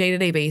for your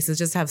day-to-day basis,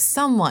 just to have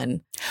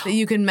someone that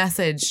you can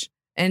message,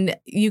 and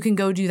you can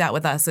go do that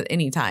with us at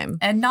any time.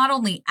 And not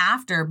only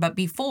after, but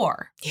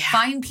before. Yeah.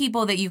 Find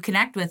people that you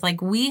connect with.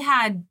 Like we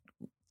had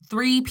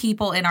 3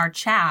 people in our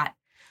chat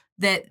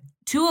that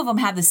 2 of them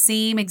had the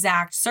same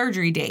exact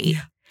surgery date.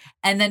 Yeah.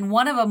 And then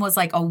one of them was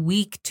like a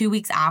week, 2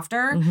 weeks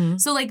after.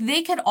 So like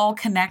they could all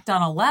connect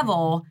on a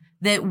level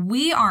that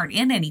we aren't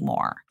in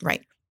anymore.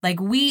 Right. Like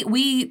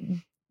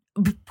we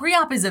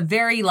pre-op is a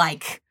very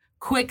like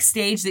quick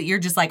stage that you're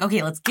just like,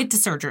 okay, let's get to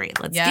surgery.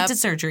 Let's Yep. get to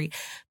surgery.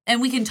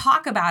 And we can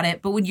talk about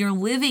it, but when you're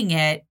living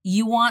it,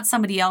 you want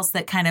somebody else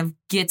that kind of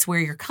gets where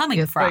you're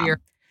coming from.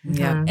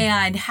 Yeah.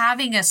 And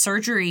having a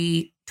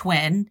surgery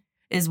twin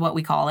is what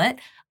we call it.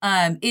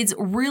 It's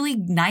really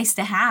nice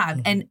to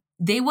have. And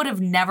they would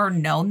have never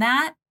known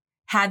that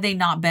had they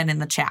not been in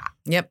the chat.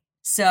 Yep.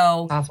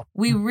 So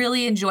we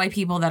really enjoy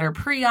people that are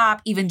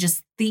pre-op, even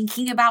just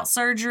thinking about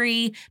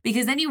surgery,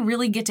 because then you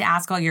really get to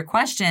ask all your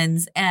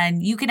questions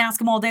and you can ask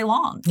them all day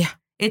long. Yeah.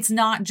 It's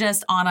not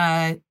just on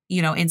a,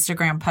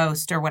 Instagram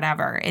post or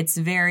whatever. It's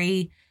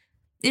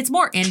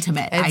more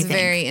intimate. I It's think.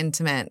 very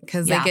intimate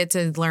because Yeah. they get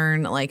to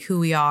learn like who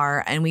we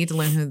are and we get to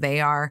learn who they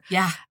are.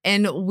 Yeah.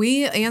 And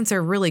we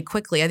answer really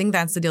quickly. I think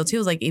that's the deal too,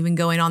 is like even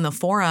going on the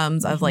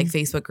forums of like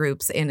Facebook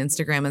groups and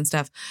Instagram and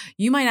stuff,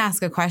 you might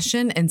ask a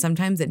question and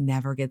sometimes it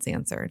never gets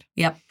answered.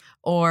 Yep.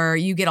 Or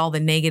you get all the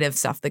negative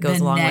stuff that goes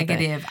The along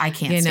negative, with it. I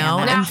can't You stand know?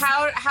 that. Now,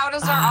 how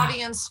does our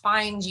audience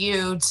find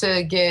you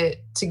to get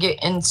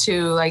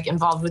into like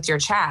involved with your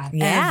chat?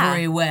 Yeah.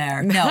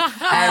 Everywhere. No.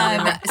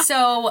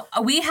 So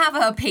we have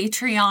a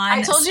Patreon.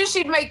 I told you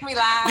she'd make me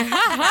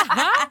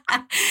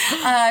laugh.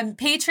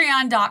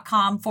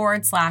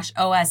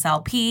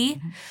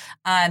 Patreon.com/OSLP.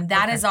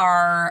 That is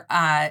our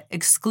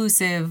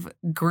exclusive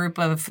group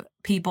of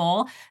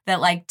people that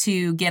like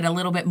to get a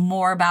little bit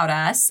more about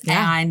us.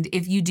 Yeah. And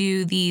if you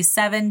do the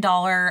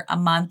 $7 a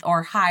month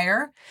or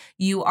higher,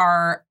 you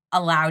are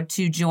allowed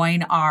to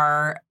join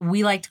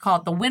we like to call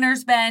it the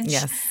winner's bench.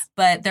 Yes.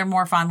 But they're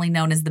more fondly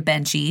known as the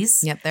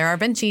benchies. Yep. There are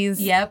benchies.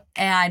 Yep.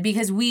 And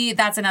because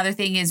that's another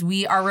thing is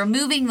we are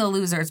removing the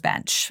loser's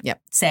bench.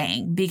 Yep.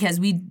 Saying because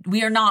we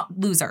are not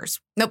losers.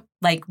 Nope.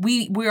 Like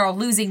we are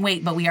losing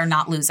weight, but we are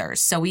not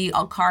losers. So we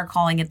are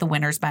calling it the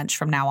winner's bench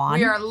from now on.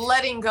 We are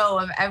letting go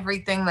of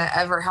everything that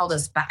ever held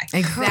us back.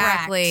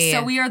 Exactly. Correct.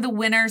 So we are the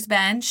winner's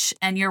bench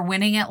and you're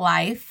winning at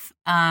life.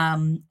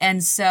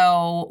 And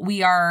so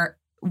we are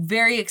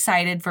very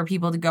excited for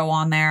people to go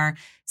on there,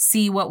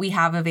 see what we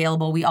have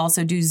available. We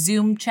also do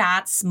Zoom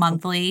chats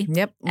monthly.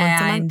 Yep.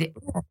 Once a month.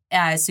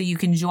 And so you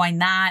can join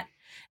that.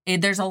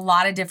 There's a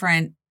lot of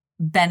different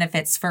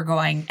benefits for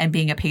going and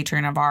being a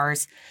patron of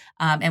ours.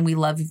 And we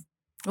love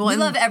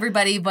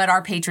everybody, but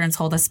our patrons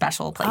hold a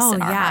special place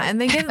in our heart. And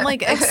they get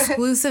like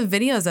exclusive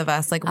videos of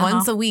us. Like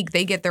once a week,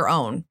 they get their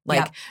own.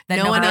 Like that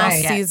no one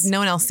else gets. sees, no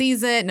one else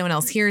sees it, no one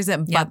else hears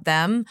it but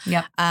them.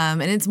 Yep.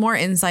 And it's more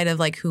insight of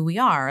like who we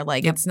are.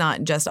 Like it's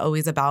not just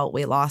always about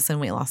weight loss and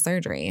weight loss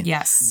surgery.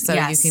 Yes. So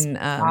you can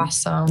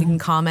you can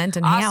comment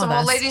and hang out with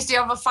Well, us. ladies, do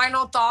you have a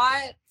final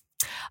thought?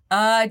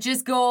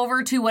 Just go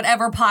over to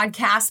whatever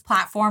podcast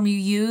platform you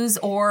use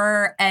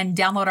and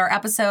download our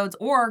episodes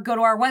or go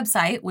to our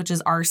website, which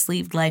is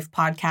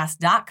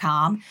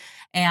oursleevedlifepodcast.com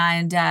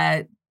and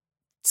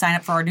sign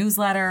up for our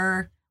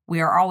newsletter.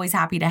 We are always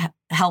happy to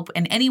help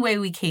in any way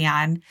we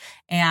can.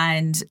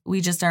 And we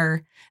just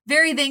are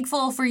very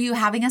thankful for you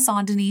having us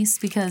on, Denise,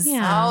 because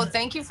Oh,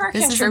 thank you for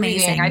this is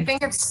contributing. amazing. I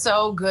think it's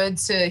so good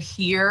to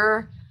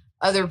hear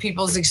other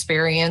people's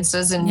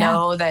experiences and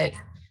know that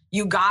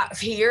you got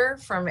here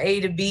from A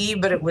to B,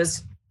 but it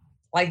was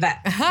like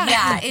that.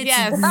 yeah,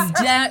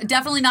 it's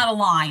definitely not a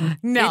line.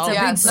 No. It's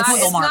a big it's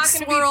squiggle mark. not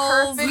going to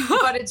be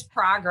perfect, but it's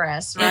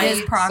progress, right? It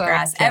is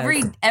progress. So,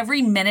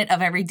 every minute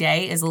of every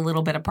day is a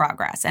little bit of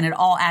progress, and it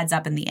all adds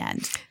up in the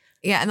end.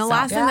 Yeah. And the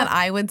last thing that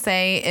I would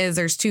say is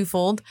there's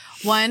twofold.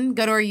 One,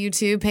 go to our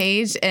YouTube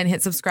page and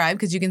hit subscribe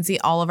because you can see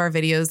all of our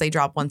videos. They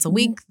drop once a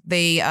week.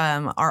 They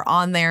are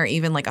on there,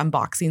 even like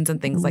unboxings and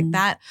things like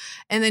that.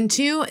 And then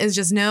two is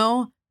just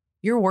know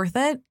you're worth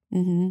it.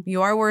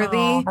 You are worthy.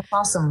 Oh, that's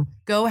awesome.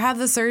 Go have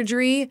the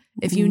surgery.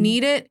 If you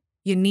need it,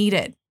 you need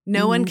it.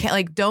 No one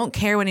can don't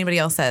care what anybody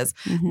else says.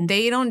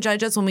 They don't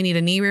judge us when we need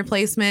a knee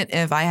replacement.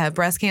 If I have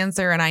breast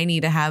cancer and I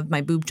need to have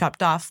my boob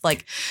chopped off,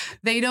 like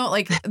they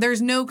don't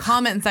there's no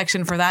comment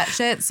section for that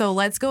shit. So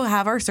let's go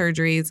have our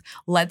surgeries.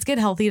 Let's get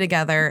healthy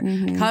together.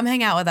 Come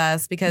hang out with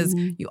us because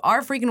you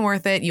are freaking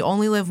worth it. You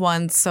only live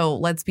once. So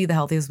let's be the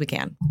healthiest we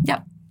can.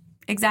 Yep.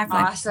 Exactly.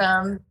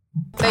 Awesome.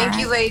 Thank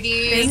you,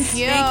 ladies. Thank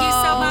you. Thank you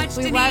so much,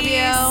 We Denise. love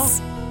you.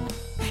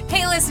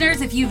 Hey,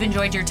 listeners, if you've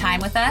enjoyed your time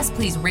with us,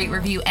 please rate,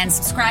 review, and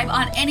subscribe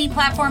on any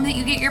platform that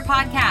you get your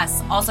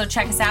podcasts. Also,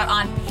 check us out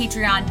on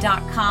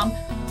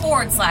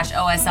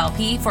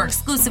patreon.com/OSLP for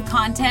exclusive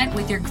content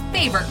with your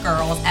favorite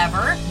girls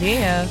ever.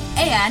 Yeah.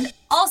 And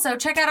also,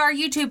 check out our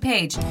YouTube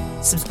page.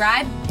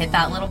 Subscribe, hit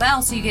that little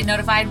bell so you get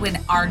notified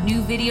when our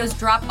new videos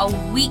drop a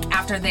week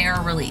after they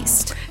are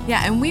released.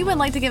 Yeah, and we would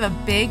like to give a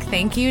big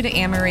thank you to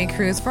Anne-Marie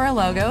Cruz for our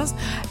logos,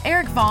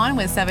 Eric Vaughn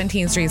with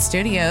 17th Street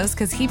Studios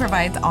because he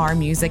provides our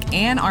music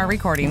and our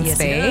recording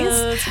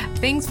space.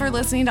 Thanks for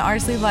listening to Our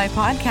Sleeve Life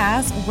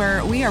podcast,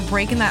 where we are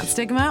breaking that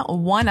stigma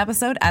one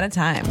episode at a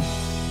time.